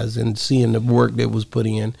guys and seeing the work that was put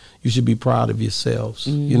in. You should be proud of yourselves.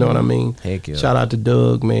 You know what I mean? Heck yeah. Shout out to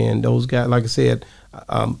Doug, man. Those guys, like I said,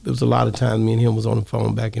 it was a lot of times me and him was on the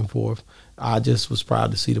phone back and forth. I just was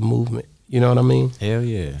proud to see the movement. You know what I mean? Hell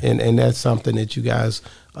yeah. And that's something that you guys,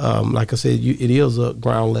 like I said, it is a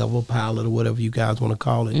ground level pilot or whatever you guys want to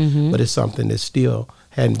call it, but it's something that still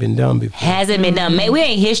hadn't been done before. hasn't been done. We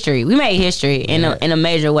ain't history. We made history in a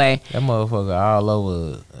major way. That motherfucker all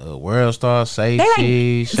over World Star, They like,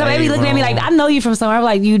 Safety, so they be looking at me like, I know you from somewhere. I'm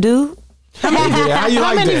like, you do? Yeah, how you How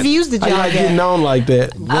like many that? views did How you y'all like get? getting known like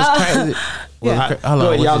that? What's crazy? Yeah. Hold Go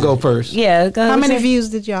on, ahead, y'all go first. Yeah. Go How ahead. many views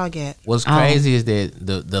did y'all get? What's crazy is that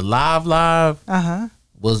the live Uh-huh.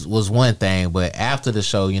 was one thing, but after the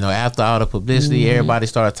show, after all the publicity, everybody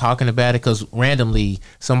started talking about it because randomly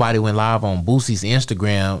somebody went live on Boosie's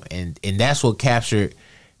Instagram, and that's what captured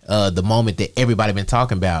the moment that everybody been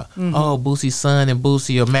talking about. Oh, Boosie's son and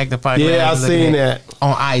Boosie are magnified. Yeah, glass I seen looking at- that.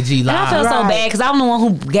 on IG And I feel live. so Right. bad because I'm the one who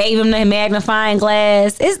gave him the magnifying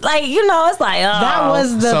glass. It's like, it's like, oh. That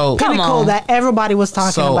was the So- Come pinnacle on. that everybody was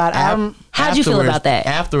talking about. How'd you feel afterwards- about that?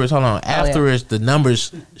 Afterwards, hold on. Afterwards, the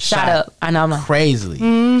numbers Shot up. I know. I'm like,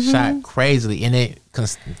 crazily, shot crazily, and it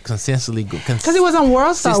consistently Because it was on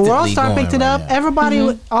World Star. World consistently Star going picked it right up. now.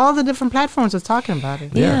 Everybody, all the different platforms was talking about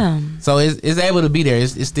it. yeah. So it's able to be there.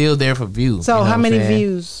 It's still there for view. So You know how what I'm many saying?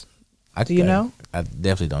 views? Do you know? I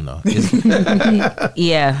definitely don't know. It's-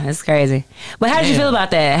 Yeah, it's crazy. But how did you Yeah. feel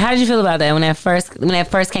about that? How did you feel about that when that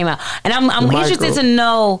first came out? And I'm The interested micro. to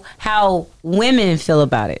know how women feel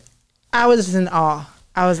about it. I was in awe.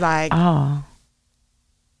 I was like, Oh,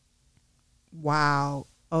 wow,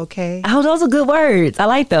 okay. those are good words. I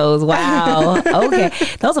like those. Wow. Okay,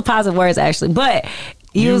 those are positive words actually. But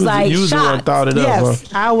you was like you was the one shocked. thought it up,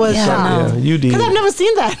 Yes, huh? I was Yeah, shocked. Yeah, you did. Because I've never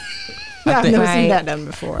seen that. I've think- never seen Right. that done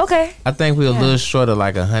before. Okay. I think we were a little short of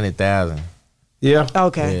like 100,000. Yeah.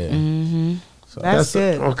 Okay. Yeah. That's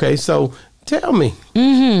good. Okay, so tell me.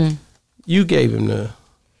 Mm-hmm. You gave him the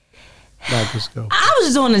microscope. I was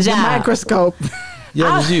just doing the job. Microscope. Yeah,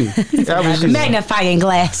 that was you. That was you. Magnifying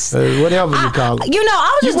glass. Whatever you call it.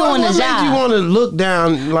 I was just doing the what made job. you want to look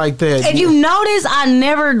down like that? If you notice, I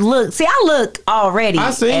never look. See, I look already.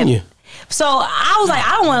 I seen And you. So I was like,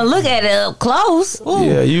 I don't want to look at it up close.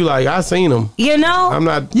 Yeah, you like, I seen him. You know? I'm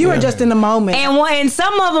not. You yeah. were just in the moment. And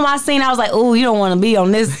some of them I seen, I was like, oh, you don't want to be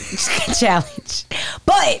on this challenge.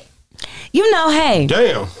 But you know, hey,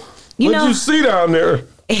 Damn. You What know- you see down there?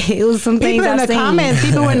 it was some things People in I've the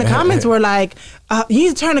seen. comments, were like, "You need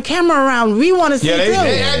to turn the camera around. We want to see Yeah, too."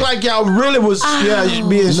 they act like y'all really was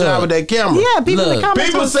being shy with that camera. Yeah, people in Look, the comments.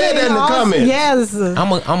 people were said that saying in the all- comments. Yes. I'm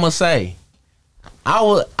gonna say,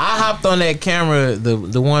 I hopped on that camera,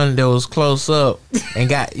 the one that was close up, and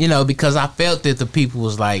got because I felt that the people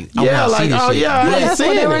was like, I Yeah, wanna see like, this oh, shit. yeah, I But ain't That's what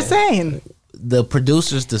saying they were it. saying. the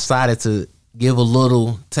producers decided to give a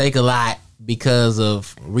little, take a lot because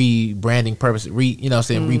of rebranding purposes,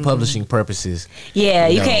 republishing purposes. Yeah,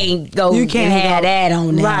 you No. can't go You can't and have go- that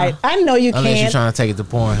on there. Right. I know you Unless you're can't. trying to take it to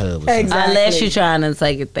Pornhub. Or something. Exactly. Unless you're trying to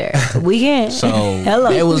take it there. We can't. So Hello.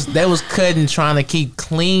 they was cutting, trying to keep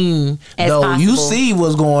clean. As though you possible. see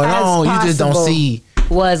what's going As on, you just don't possible. see.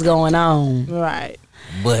 What's going on? Right.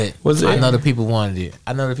 But Was I it- know the people wanted it.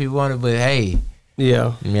 But hey,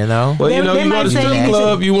 Yeah. you know. Well, They- you know, they you might go to say strip that.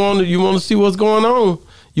 club, you want to see what's going on.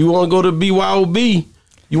 You want to go to BYOB.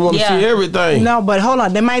 You want to Yeah. see everything. No, but hold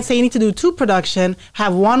on. They might say you need to do 2 production.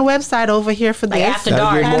 Have one website over here for Like this, After That'll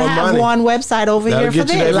Dark. get and more have money. one website over That'll here for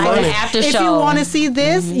get you this. that Like money. an after if show. you want to see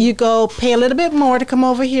this, you go pay a little bit more to come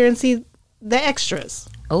over here and see the extras.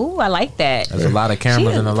 Oh, I like that. There's a lot of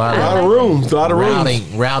cameras and a lot A lot of of rooms. A lot of rooms.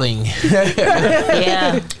 routing.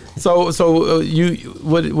 Yeah. So you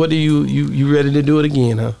what do you ready to do it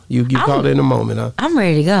again, huh? You caught in a moment, huh? I'm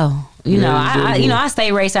ready to go. You know, Ready to do it I again. I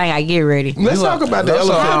stay ready so I gotta get ready. Let's You talk are- about the let's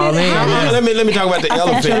elephant. all in. Let me talk about the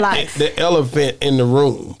Affect your elephant. life. The elephant in the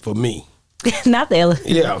room for me. Not the elephant.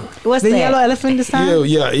 Yeah. What's The that? yellow elephant this time?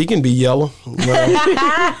 Yeah, it can be yellow.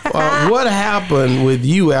 What happened with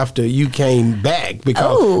you after you came back? Because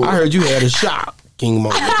Oh. I heard you had a shocking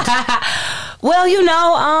moment. Well,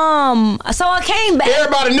 so I came back.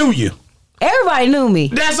 Everybody knew you. Everybody knew me.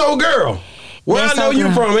 That's old girl. Where That's I know old you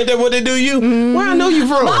girl. from? Ain't that what they do you? Where I know you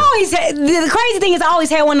from? I always had, the crazy thing is I always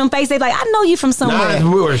had one of them faces like, I know you from Nah, somewhere. it's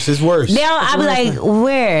worse. It's worse. Now I be like,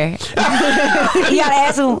 where? You gotta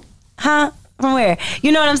ask them, huh? From where?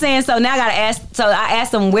 You know what I'm saying? So now I gotta ask. So I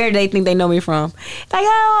asked them where they think they know me from. Like,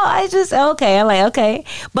 oh, I just okay. I'm like, okay,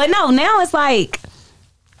 but no. Now it's like,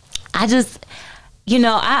 I just,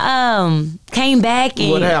 I came back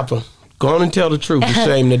and What happened? Go on and tell the truth. To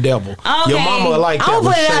shame the devil. Okay. Your mama like that. I'm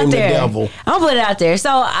Was put it shame out the there. devil. I'm put it out there. So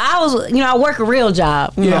I was, I work a real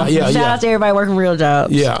job. you know. Yeah. Shout out to everybody working real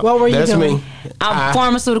jobs. Yeah. What were you That's doing? me. I'm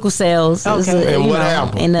pharmaceutical sales. Okay. And what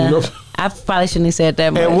happened? And, You know? I probably shouldn't have said that.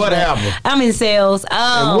 And much, what but happened? I'm in sales.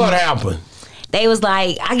 And what happened? They was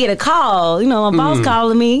like, I get a call. My boss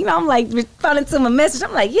calling me. I'm like responding to my message.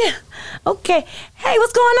 I'm like, yeah, okay. Hey,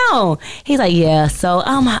 what's going on? He's like, yeah. So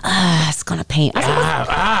it's gonna pain.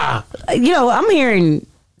 I said, I'm hearing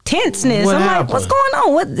tenseness. What I'm happened? like, what's going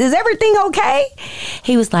on? What is everything okay?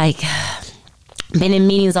 He was like, been in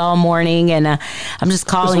meetings all morning, and I'm just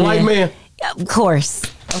It's calling. a white you. man. Of course.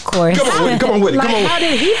 Come on with it. Come on with it. Like, Come on. how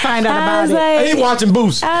did he find out I about was it? like- I ain't watching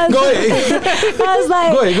Boost. I was- Go ahead. I was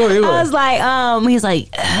like, Go ahead. I was like, he's like,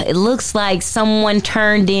 it looks like someone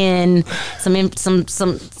turned in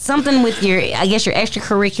something with your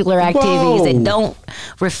extracurricular activities Whoa. that don't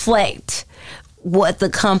reflect what the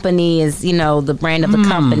company is, the brand of the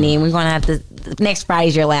company. And we're gonna have to. Next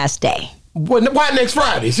Friday's your last day. Why next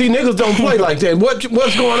Friday? See, niggas don't play like that. What's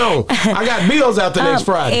going on? I got bills out the next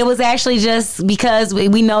Friday. It was actually just because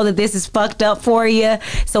we know that this is fucked up for you,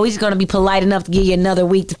 so we're just gonna be polite enough to give you another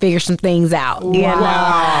week to figure some things out. You know?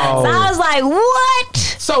 Wow. So I was like, what?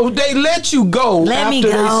 So they let you go Let me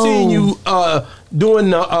after go. they seen you doing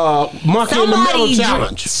the monkey in the metal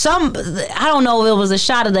challenge. I don't know if it was a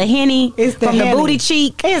shot of the Henny It's the from the Henny. booty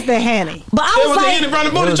cheek, It's the Henny. but I It was was like, the from the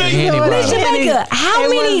It booty was the cheek. Henny, bro. Henny. Jamaica, how It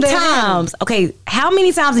many was the times? Okay, how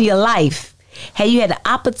many times in your life have you had the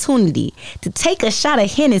opportunity to take a shot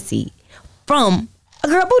of Hennessy from a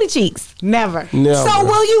girl booty cheeks? Never. Never. So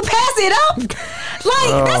will you pass it up?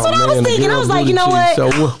 Like that's what I was man, the thinking. I girl was like, booty you know what?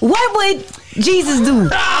 cheeks. So What would Jesus do?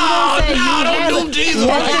 Don't do Jesus One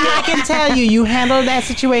like thing I that. can tell you, you handled that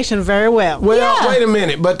situation very well. Well, Yeah. wait a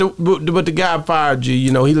minute. But the guy fired you. He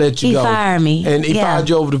let you He go. fired me. and he Yeah. fired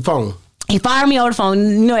you over the phone He fired me over the phone.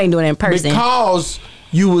 You know, I ain't doing it in person. because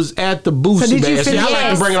you was at the Boosie So did you Bash. See, I finish-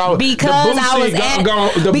 like to bring it all. Because I was doing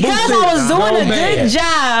a good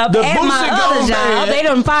job The at my Boosie other gone job. bad. They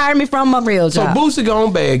done fired me from my real So job. Boosie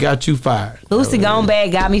Gone Bad got you fired. Boosie Gone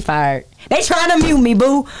Bad got me fired. They trying to mute me,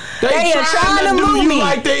 boo. They are trying to do mute you me.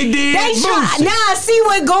 like they did They try. Boosie. Now I see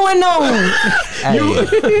what's going on. Hey,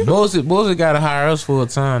 Boosie got to hire us full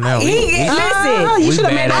time now. Listen, you we should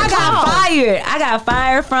have bad made at I it. got fired. I got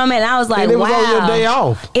fired from it. And I was like, And it was wow. on your day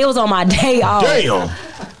off. It was on my day off. Damn.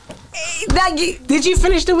 Like, Did you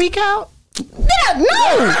finish the week out? no, that? No.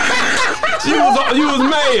 You was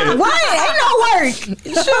mad. What? Ain't no work.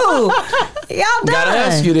 Shoot. Y'all done. Gotta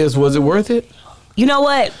ask you this: was it worth it? You know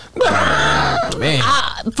what? Man.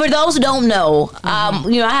 For those who don't know,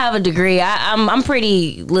 you know, I have a degree. I'm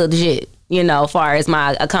pretty legit, you know, as far as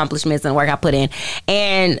my accomplishments and work I put in.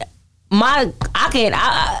 And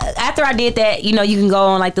after I did that, you know, you can go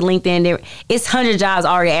on like the LinkedIn. It's 100 jobs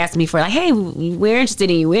already asked me for like, hey, we're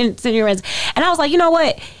interested in you. We're interested in your resume. And I was like, you know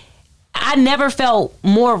what? I never felt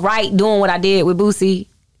more right doing what I did with Boosie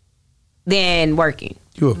than working.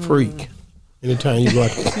 You a freak. Anytime you go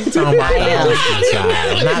out Talking about the freaky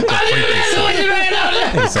side, not the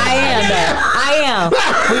freaky side. I am.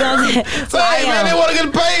 So, hey, man, they want to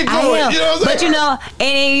get paid for it. You know what I'm saying? But you know,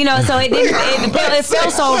 and you know, so it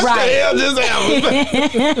felt so right. What the hell just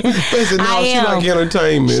happened? Listen, no, she like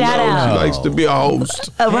entertainment. Shout out. She likes to be a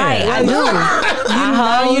host. Right, I do.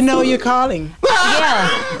 Now you know you're calling. Yeah,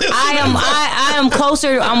 I am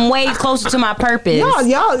closer. I'm way closer to my purpose.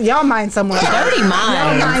 Y'all mind somewhere else. Dirty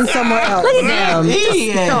mind. Y'all mind somewhere else. Look at them.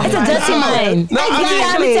 It's a dirty mind. No,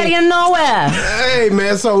 I be telling you nowhere. Hey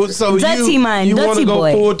man, so Dirty mind, you want dirty to go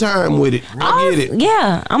boy. full time with it? I get it.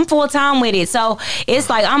 Yeah, I'm full time with it. So it's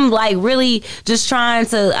like I'm like really just trying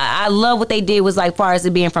to. I love what they did was like far as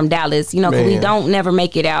it being from Dallas, you know, because we Man. don't never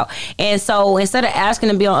make it out. And so instead of asking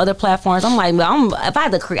to be on other platforms, I'm like, if I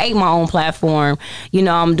had to create my own platform, you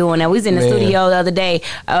know, I'm doing that. We was in the studio the other day.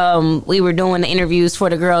 We were doing the interviews for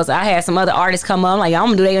the girls. I had some other artists come up. I'm like, I'm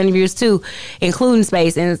gonna do their interviews too, including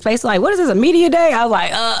Space. And Space was like, what is this, a media day? I was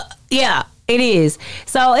like, yeah. It is.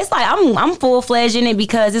 So it's like I'm full fledged in it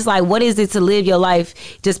because it's like, what is it to live your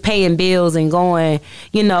life just paying bills and going,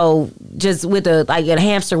 you know, just with a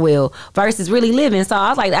hamster wheel versus really living. So I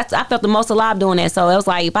was like, I felt the most alive doing that. So it was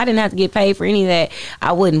like, if I didn't have to get paid for any of that,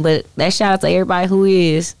 I wouldn't. But that shout out to everybody who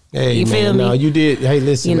is. Hey, you man, feel me? no, you did. Hey,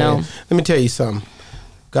 listen, You man. know. Let me tell you something.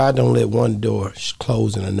 God don't let one door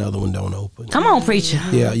close and another one don't open. Come on, preacher.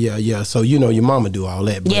 Yeah. So you know your mama do all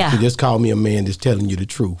that. But Yeah. you just call me a man that's telling you the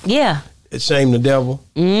truth. Yeah. Shame the devil.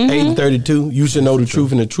 8:32. You should know the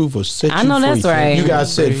truth, and the truth will set you free. I know that's right. You got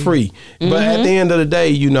set free. But at the end of the day,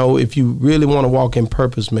 you know, if you really want to walk in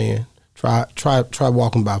purpose, man, try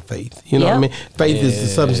walking by faith. You know what I mean? Faith is the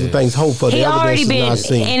substance of things hoped for. He The already evidence is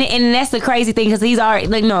been, not seen. and that's the crazy thing because he's already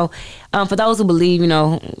like, you know, for those who believe, you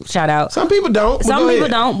know, shout out. Some people don't. but Some go people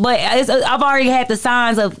ahead. don't, but I've already had the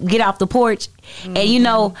signs of get off the porch, and you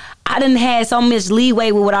know, I didn't have so much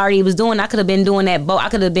leeway with what I already was doing. I could have been doing that, I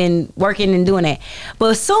could have been working and doing that.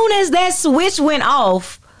 But as soon as that switch went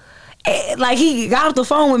off, like he got off the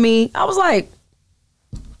phone with me, I was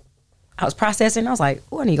processing. I was like,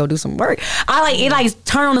 oh, I need to go do some work. It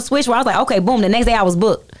turned on the switch where I was like, okay, boom. The next day I was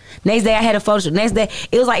booked. Next day I had a photo shoot. Next day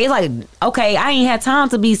it's like okay, I ain't had time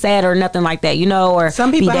to be sad or nothing like that, you know. Or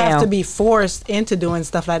some people be down. have to be forced into doing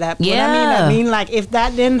stuff like that. Yeah. I mean, like if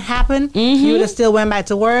that didn't happen, you would have still went back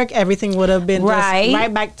to work. Everything would have been just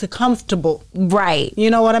right back to comfortable. Right.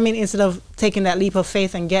 You know what I mean? Instead of taking that leap of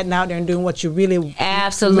faith and getting out there and doing what you really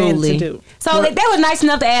Absolutely meant to do. So they was nice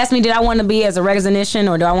enough to ask me, did I want to be as a recognition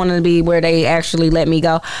or do I want to be where they actually let me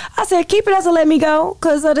go? I said, keep it as a let me go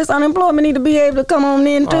because this unemployment need to be able to come on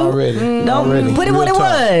in too. Don't put it what it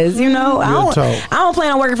was, you know. I don't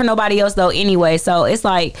plan on working for nobody else though anyway. So it's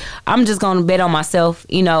like I'm just gonna bet on myself,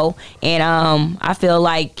 you know. And I feel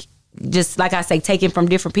like just like I say, taking from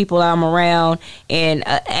different people that I'm around and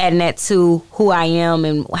adding that to who I am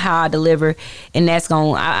and how I deliver, and that's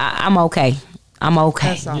I'm okay. I'm okay.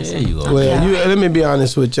 That's awesome. Yeah, you go. Well, let me be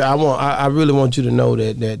honest with you. I really want you to know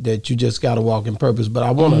that you just got to walk in purpose. But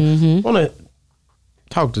I want to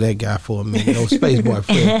talk to that guy for a minute, old space boy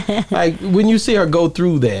friend. Like when you see her go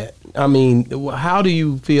through that, I mean, how do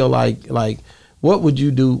you feel like what would you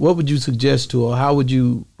do? What would you suggest to her? How would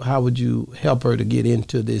you help her to get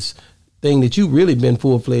into this thing that you've really been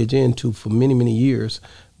full-fledged into for many, many years?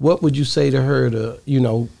 What would you say to her to, you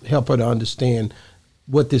know, help her to understand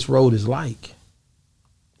what this road is like?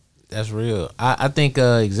 That's real. I think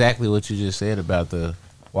exactly what you just said about the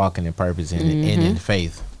walking in purpose and in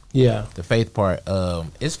faith. Yeah, The faith part.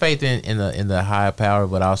 It's faith in the higher power,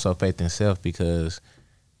 but also faith in self, because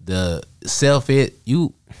the self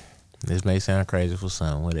this may sound crazy for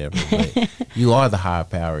some, whatever, but you are the higher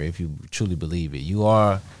power if you truly believe it.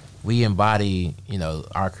 We embody, you know,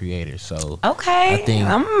 our creator. So Okay, I think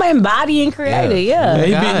I'm embodying creator. Yeah.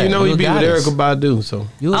 he God, be with goddess. Erykah Badu, so.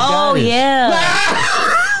 you a Oh goddess. yeah.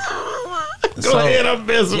 Go ahead, I'm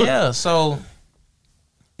messing with. Yeah, so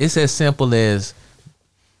it's as simple as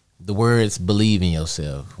the words believe in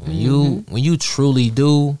yourself. When you truly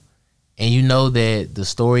do, and you know that the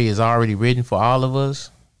story is already written for all of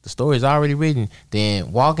us, The story is already written.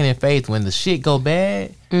 Then walking in faith, when the shit go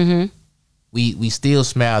bad, we still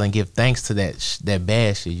smile and give thanks to that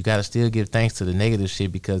bad shit. You got to still give thanks to the negative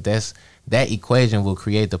shit, because that equation will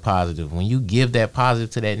create the positive. When you give that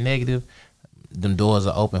positive to that negative, them doors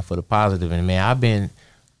are open for the positive. And man, I've been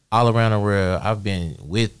all around the world. I've been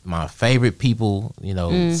with my favorite people, you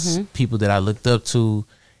know, people that I looked up to,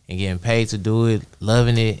 and getting paid to do it,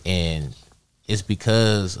 loving it. And it's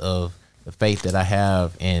because of the faith that I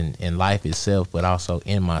have in life itself, but also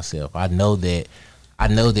in myself. I know that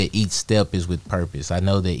each step is with purpose. I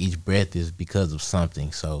know that each breath is because of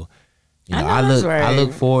something. So, you know, I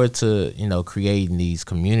look forward to, you know, creating these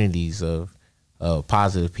communities of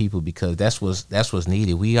positive people, because that's what's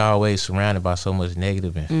needed. We are always surrounded by so much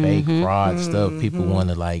negative and fake fraud stuff. People want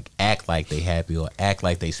to like act like they happy, or act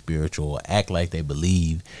like they spiritual, or act like they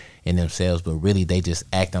believe in themselves, but really they just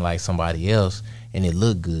acting like somebody else, and it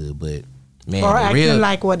look good. But man, or acting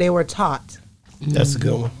like what they were taught. That's a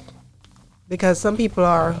good one. Because some people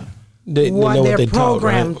are what they're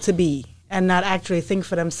programmed to be, and not actually think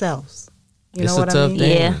for themselves. You know what I mean?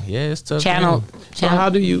 Thing. Yeah, it's tough. Channel. So how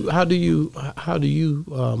do you do you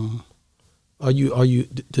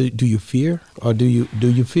fear, or do you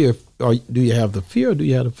fear, or do you have the fear, or do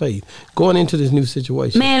you have the faith going into this new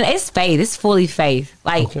situation? Man, it's faith. It's fully faith.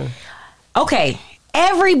 Like, okay,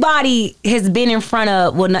 everybody has been in front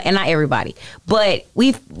of, well, and not everybody, but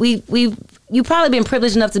you've probably been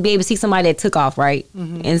privileged enough to be able to see somebody that took off, right?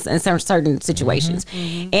 In certain situations.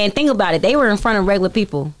 And think about it, they were in front of regular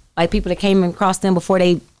people, like people that came across them before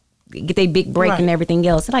they get their big break and everything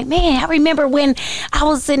else. They're like, man, I remember when I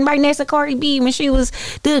was sitting right next to Cardi B when she was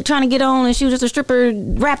trying to get on, and she was just a stripper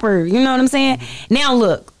rapper. You know what I'm saying? Now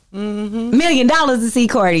look, $1 million to see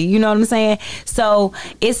Cardi. You know what I'm saying? So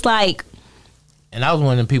it's like, and I was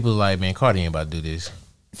one of them people like, man, Cardi ain't about to do this.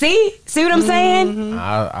 See what I'm saying?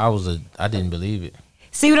 I didn't believe it.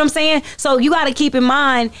 See what I'm saying? So you got to keep in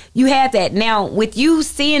mind, you had that. Now, with you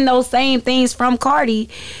seeing those same things from Cardi,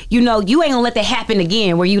 you know, you ain't gonna let that happen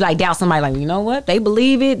again, where you like doubt somebody, like, you know what? They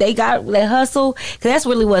believe it. They got that hustle. Because that's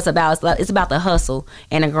really what it's about. It's about the hustle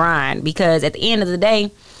and the grind. Because at the end of the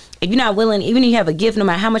day, if you're not willing, even if you have a gift, no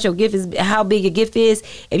matter how much your gift is, how big your gift is,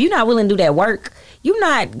 if you're not willing to do that work, you're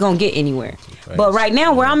not gonna get anywhere. Right. But right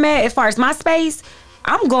now, where I'm at, as far as my space,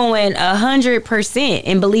 I'm going 100%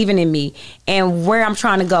 and believing in me and where I'm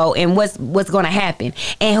trying to go and what's going to happen.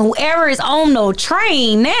 And whoever is on the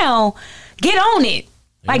train now, get on it.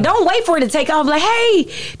 Yeah. Like, don't wait for it to take off. Like,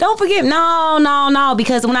 hey, don't forget. No.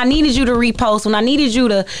 Because when I needed you to repost, when I needed you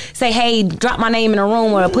to say, hey, drop my name in a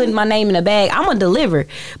room or put my name in a bag, I'm going to deliver.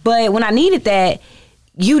 But when I needed that,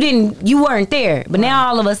 you weren't there. But now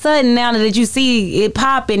all of a sudden, now that you see it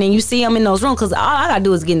popping and you see them in those rooms, because all I gotta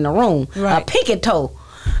do is get in the room, a picket toe,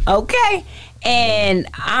 okay, and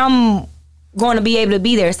I'm going to be able to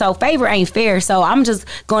be there. So favor ain't fair. So I'm just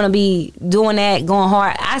going to be doing that, going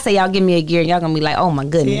hard. I say y'all give me a gear, and y'all gonna be like, oh my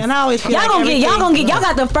goodness. Yeah, and I always feel y'all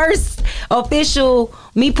got the first official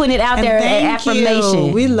me putting it out and there affirmation.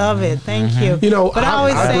 You. We love it. Thank you. You know, but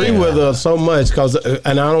I agree with her so much, because,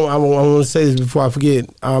 and I want to say this before I forget.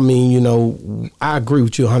 I mean, you know, I agree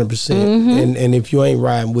with you 100%. And if you ain't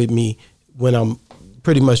riding with me when I'm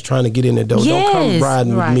pretty much trying to get in the door, don't come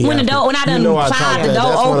riding with me. When I done plied the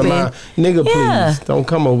door open. Nigga, please, don't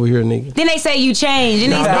come over here, nigga. Then they say you changed.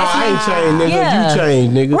 And I ain't changed, nigga. You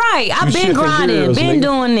changed, nigga. Right, I've been grinding, been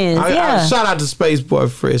doing this. I shout out to Space Boy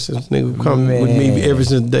Fresh, nigga, come with me ever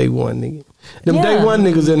since day one, nigga. Them day one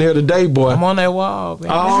niggas in here today, boy. I'm on that wall,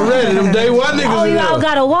 man. Already, them day one niggas in here. Oh, y'all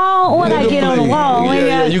got a wall? When I get on the wall?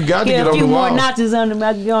 Yeah, you got to get on the wall. A few more notches under me,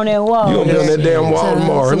 I can get on that wall. You gonna be on that damn wall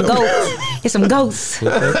tomorrow. Some goats. Get some goats.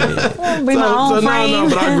 Bring my own frame. No,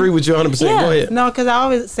 but I agree with you 100%. Go ahead. No, because I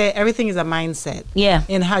always say everything is a mindset. Yeah.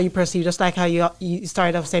 In how you perceive, just like how you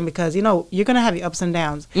started off saying, because, you know, you're going to have your ups and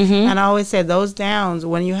downs. And I always say those downs,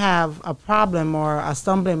 when you have a problem or a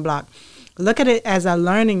stumbling block, look at it as a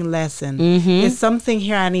learning lesson. It's something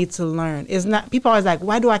here I need to learn. It's not, people are always like,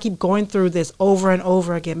 why do I keep going through this over and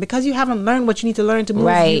over again? Because you haven't learned what you need to learn to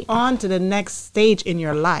move you on to the next stage in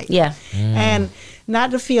your life. Yeah. And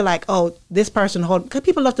not to feel like, oh, this person because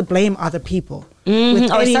people love to blame other people.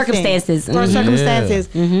 Or circumstances. For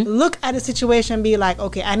circumstances. Look at the situation and be like,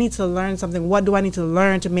 okay, I need to learn something. What do I need to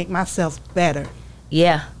learn to make myself better?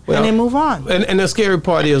 Yeah. Well, and then move on. And the scary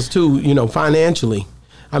part is, too, you know, financially.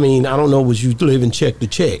 I mean, I don't know, was you living check to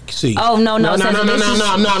check? See? Oh, no. No.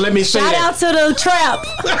 Let me say shout out to the trap.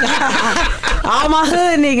 All my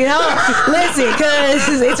hood niggas. Listen,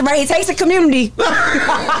 because it takes a community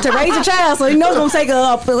to raise a child. So you know it's going to take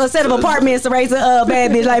a set of apartments to raise a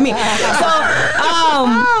bad bitch like me.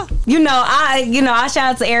 So, I shout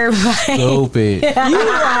out to everybody. Stupid. You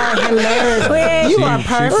are hilarious. You are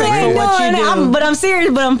perfect We ain't for what doing you it. do. But I'm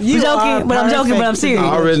serious. But I'm joking. But I'm joking. But I'm serious. I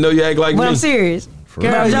already know you act like But me. I'm serious.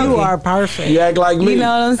 Girl, I'm you joking. are perfect. You act like me. You know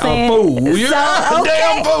what I'm saying? A fool. You're So, a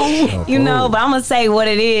damn fool. But I'm gonna say what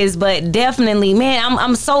it is. But definitely, man,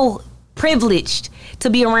 I'm so privileged to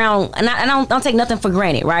be around, and I don't take nothing for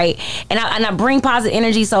granted, right? And I bring positive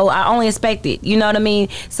energy, so I only expect it. You know what I mean?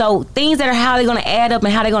 So things that are how they're gonna add up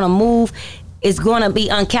and how they're gonna move is gonna be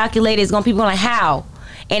uncalculated. It's gonna people going like how.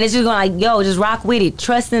 And it's just going just rock with it.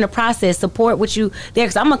 Trust in the process. Support what you there.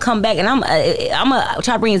 Because I'm going to come back and I'm going to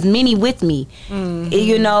try to bring as many with me,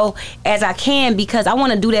 as I can, because I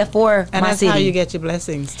want to do that for And my that's city. how you get your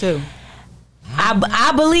blessings, too.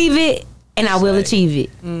 I believe it, and I will achieve it.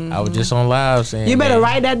 I was just on live saying, You better man,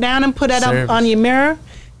 write that down and put that up on your mirror.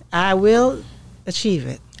 I will achieve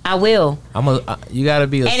it. I will. You got to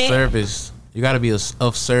be And it- service. You got to be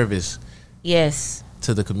of service Yes.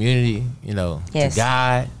 to the community, Yes. to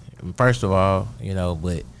God, first of all,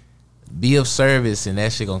 but be of service, and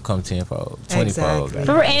that shit gonna come tenfold, 20-fold.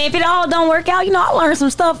 Exactly. And if it all don't work out, I learned some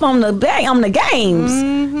stuff on the games.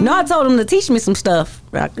 I told them to teach me some stuff.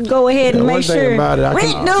 I could go ahead and One make thing sure about it,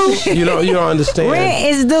 rent due. you don't understand. Rent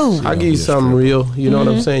is due. I give you something real. You know what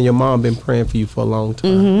I'm saying? Your mom been praying for you for a long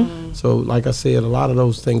time. So, like I said, a lot of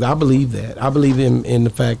those things, I believe that. I believe in the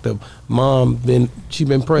fact of mom she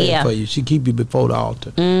been praying for you. She keep you before the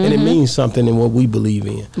altar, and it means something in what we believe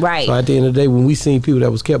in. Right. So at the end of the day, when we seen people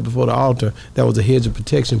that was kept before the altar, that was a hedge of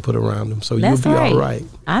protection put around them. So That's you'll be right. all right.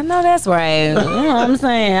 I know that's right. You know what I'm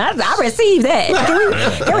saying? I received that.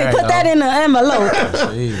 Can we put that in the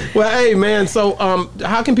envelope? Well, hey man, so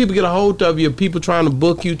how can people get a hold of you? People trying to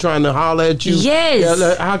book you, trying to holler at you? Yes.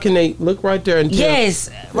 Yeah, how can they look right there and tell? Yes,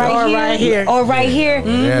 right here. Or right here.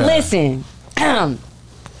 Yeah. Listen.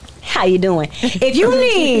 How you doing? If you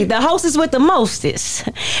need the hostess with the mostest,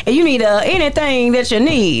 and you need anything that you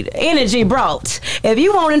need, energy brought. If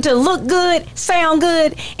you want it to look good, sound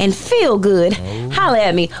good, and feel good, holla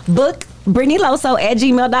at me. Book Brittany Loso at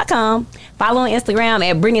gmail.com. Follow on Instagram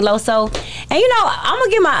at Brittany Loso. And I'm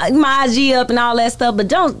gonna get my IG up and all that stuff, but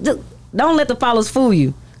don't let the followers fool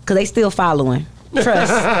you, because they still following.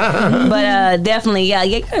 Trust. But definitely,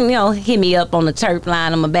 hit me up on the chirp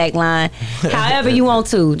line, on my back line. However you want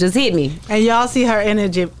to. Just hit me. And y'all see her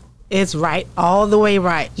energy. It's right, all the way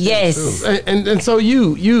right. Yes. And so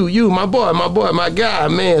you, my boy, my guy,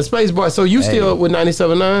 man, Space Boy. So you still with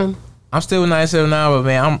 97.9? I'm still with 97.9, but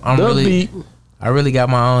man, I'm The really. beat. I really got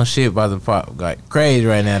my own shit by the pop, like crazy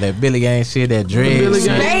right now. That Billy Gang shit, that Billy dreads.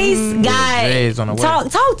 Gang. Space guy. dreads on the way.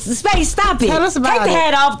 Talk Space, stop it. Tell us about Take the it.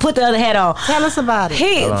 hat off, put the other hat on. Tell us about it.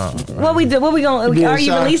 Hey, what we do? What we going? being Are you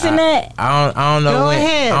shy. releasing that? I don't know Go when.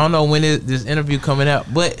 ahead. I don't know when this interview coming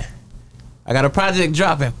out, but I got a project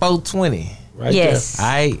dropping 420. Right Yes. All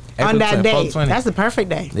right, On that day. 420. That's the perfect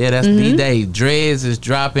day. Yeah, that's the day. Dreads is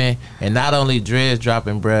dropping, and not only Dreads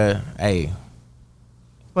dropping, bruh. Hey,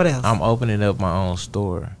 What else? I'm opening up my own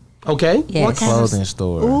store, there. Okay. Yes. What kind of clothing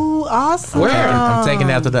store. Ooh, awesome. Where? I'm taking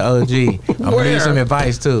after the OG. I'm gonna Where? need some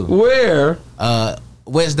advice too. Where?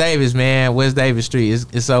 West Davis, man. West Davis Street.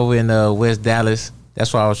 It's over in West Dallas.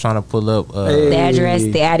 That's why I was trying to pull up Hey. The address,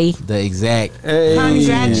 daddy. the exact. Hey.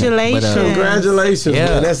 Congratulations. But, Congratulations, Yeah.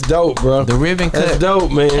 man. That's dope, bro. The ribbon That's cut. dope,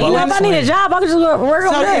 man. If I need a job, I can just work over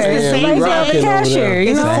So there. it's the Space same day? the Rocking over cashier. there. You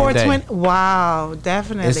It's know? a Same 420. Wow,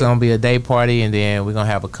 definitely. It's gonna be a day party, and then we're gonna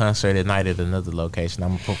have a concert at night at another location.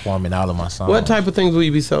 I'm performing all of my songs. What type of things will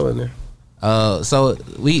you be selling there? So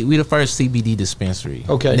we the first CBD dispensary.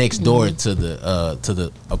 Okay. Next door to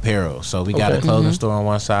the apparel. So we got a Okay. clothing store on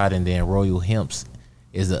one side, and then Royal Hemps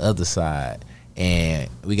is the other side. And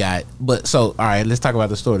we got, all right, let's talk about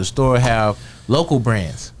the store. The store have local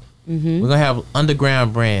brands. We're gonna have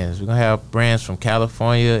underground brands. We're gonna have brands from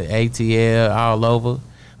California, ATL, all over.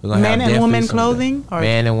 We're gonna Men have and women definitely some- clothing? Or-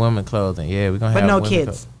 Man and women clothing. Yeah, we're gonna But have no women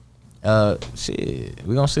kids. Shit,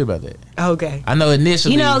 we're gonna see about that. Okay. I know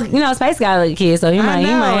initially. You know, Space got a kid, so he I might, know.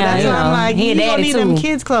 he might, That's you why I'm know, like, he you a don't daddy need too. them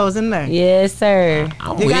kids' clothes in there. Yes, sir.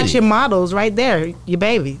 I'm You with got it. your models right there, your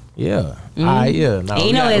baby. Yeah. Yeah. No,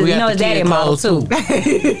 And we got his the daddy kid model clothes,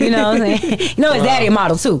 too. You know what I'm saying? You know his daddy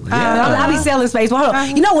model too. I be selling Space. But hold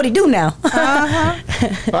on, you know what he do now?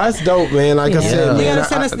 That's dope, man. Like I said, Yeah. man, You gotta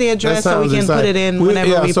send us the address so we that can sounds put it in We- whenever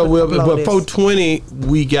yeah, we so put- we'll, upload but this. 420,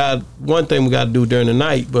 we got one thing we got to do during the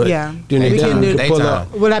night, but Yeah. during We the can time do we can pull daytime.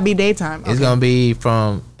 up. Will that be daytime? It's gonna be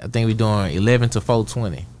from, I think we're doing 11 to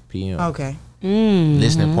 4:20 p.m. Okay.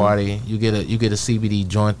 Listening party. You get a CBD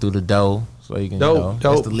joint through the door, so you can Dope,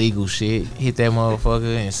 that's dope. the legal shit. Hit that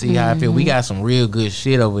motherfucker and see how I feel. We got some real good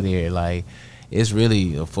shit over there, like. it's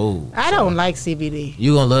really a food. I don't like CBD.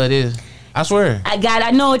 You gonna love this. I swear.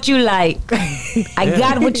 I know what you like. I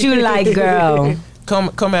got what you like, girl. Come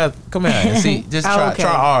out and see. Just try Okay.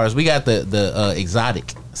 ours. We got the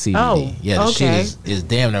exotic CBD. Oh, yeah, the okay. shit is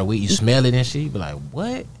damn near weak. You smell it and shit. You be like,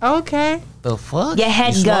 what Okay. the fuck? Your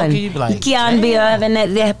head you gun. smoke it, you be like, You can't be damn,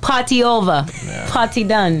 having that party over. Party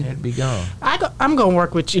done. it'd be gone. I'm gonna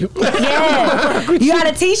work with you. Yeah. You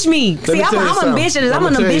gotta teach me. Let See, me tell you I'm something. ambitious. I'm I'ma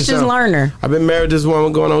an tell you ambitious something. learner. I've been married to this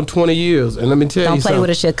woman going on 20 years, and let me tell Don't you play something. with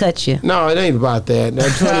her, she'll cut you. No, it ain't about that.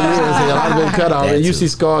 That 20 years, hell, I've been cut off. That You too. see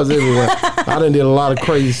scars everywhere. I done did a lot of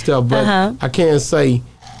crazy stuff, but I can't say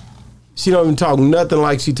she don't even talk nothing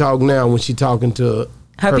like she talk now when she talking to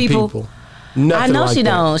Her people? Nothing I know like she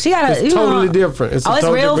that. don't. She gotta. It's you know, totally different. It's Oh, a it's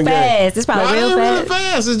totally real different game. fast. It's probably No, it real ain't really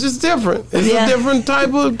fast. fast. It's just different. It's Yeah. a different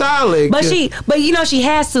type of dialect. But you know she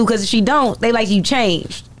has to, because if she don't, they like you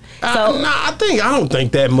changed. So I don't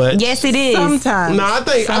think that much. yes, it is. Sometimes. No, I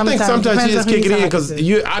think sometimes she Depends just on who kick it you in talking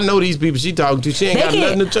because to. I know these people she talking to. She ain't They got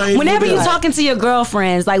nothing to can. change. Whenever with you them. talking to your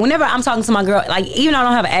girlfriends, like whenever I'm talking to my girl, like even though I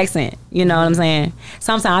don't have an accent, you know what I'm saying.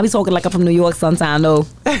 Sometimes I be talking like I'm from New York. Sometimes no,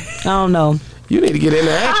 I don't know. You need to get in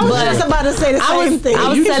the action. I was just about to say the same thing. I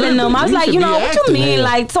was You telling should them, I was be- like, you you should know, be what you acting mean, now.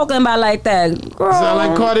 like talking about like that, girl? Sound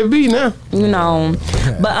like Cardi B now. You know,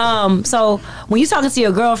 but so when you talking to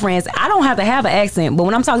your girlfriends, I don't have to have an accent, but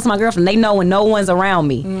when I'm talking to my girlfriend, they know when no one's around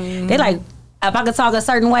me. They like, if I could talk a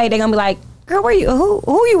certain way, they gonna be like, girl, where you?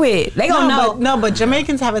 Who you with? They gonna know. But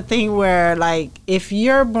Jamaicans have a thing where, like, if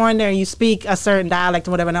you're born there and you speak a certain dialect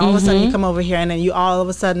or whatever, and all of a sudden you come over here and then you all of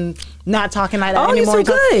a sudden not talking like that Oh, you anymore.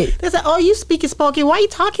 so good. They say, "Oh, you speak Spokane. Why you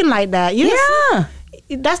talking like that?" You Yeah.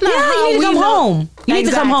 that's not Yeah, how you need to we come know. home. You need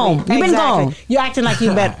to come home. You been gone. You acting like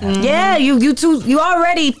you bet. Yeah, you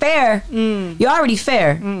already fair. You already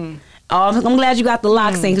fair. Oh, I'm glad you got the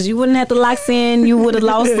locks in, because you wouldn't have the locks in. You would have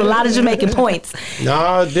lost a lot of Jamaican points.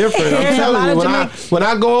 No, different. I'm There's a telling lot you, of when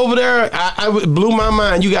I go over there, it blew my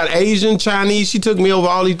mind. You got Asian, Chinese. She took me over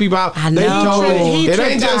all these people. I They know. told me He it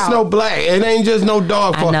ain't tripped just out. no black. It ain't just no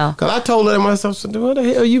dark. I know. Because I told her myself, so where the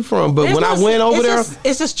hell are you from? But when I went over there,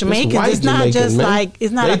 it's just Jamaicans. white It's not Jamaicans, just man. like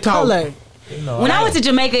it's not They a talk. color. When I went to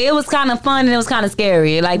Jamaica, it was kind of fun and it was kind of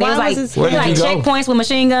scary. Like they Why was like, was it Where did like you go? checkpoints with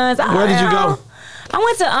machine guns. Where did you go? I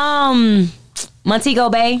went to Montego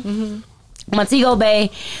Bay. Montego Bay.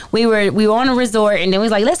 We were on a resort, and then we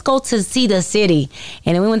was like, let's go to see the city.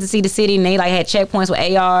 And then we went to see the city, and they like had checkpoints with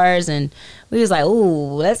ARs, and we was like,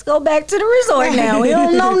 ooh, let's go back to the resort now. We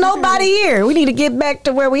don't know nobody here. We need to get back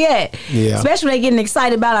to where we at. Yeah. Especially when they getting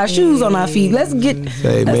excited about our shoes on our feet. Let's get.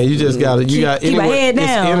 hey man, you just got keep our head it's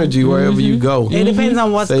down. energy wherever you go. It depends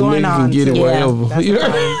on what's Say going niggas on. can get it too. Yeah. wherever. That's You the know?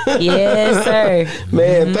 problem. Yes, sir.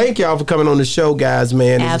 Man, thank y'all for coming on the show, guys.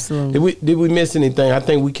 Man, Absolutely. Did we miss anything? I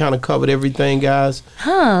think we kind of covered everything, guys.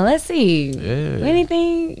 Huh, let's see.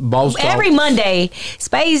 Anything? Boss talk. Every Monday,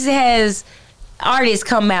 Space has artists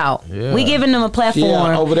come out. Yeah. We giving them a platform.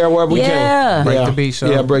 Yeah, over there wherever we Yeah. can. Break the Beat show.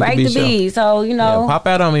 Yeah, break Break the the beat show. beat. So, you know. Yeah, pop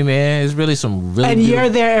out on me, man. It's really some really And beautiful- you're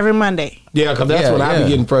there every Monday. Yeah, because that's Yeah, when I yeah. be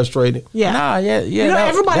getting frustrated. Yeah. Nah, yeah. You know, that-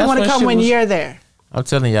 everybody that's want to come shit when was- you're there. I'm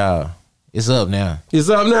telling y'all, it's up now. It's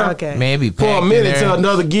up now. Okay. Man, it be For a packed in minute there. till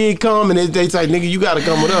another gig come and they say, nigga, you got to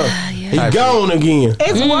come with us. He Type gone again.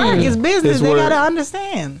 It's work. It's business. It's They work. got to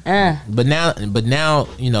understand. But now,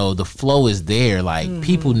 you know, the flow is there. Like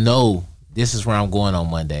people know this is where I'm going on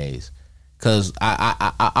Mondays. Cause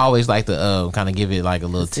I always like to kind of give it like a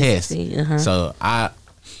little test. Consistency, So I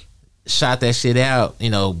shot that shit out, you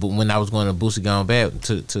know, but when I was going to Boosie Gone Back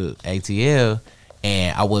to ATL,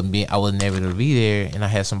 and I wasn't able to be there, and I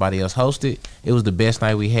had somebody else host it. It was the best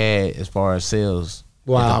night we had as far as sales. At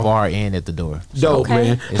Wow. the bar and at the door. Dope, Okay.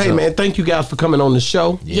 man. It's Hey, up. man, thank you guys for coming on the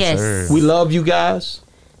show. Yes. sir. We love you guys.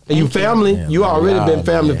 And you family. Yeah, You man, already y'all, been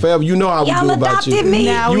family man. forever. You know how we Y'all do about you. adopted me.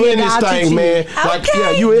 Now You we in this adopted thing, you. man. Like, Okay.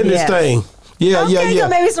 yeah, you in this Yes. thing. Yeah, Okay, yeah, you yeah. gonna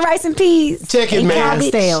make me some rice and peas. Check it, And man.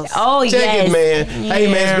 cabbage tails. Oh, Check yes. it, man. Hey,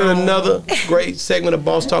 man, it's been another great segment of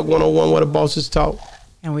Boss Talk 101, where the bosses talk.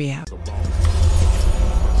 And we out.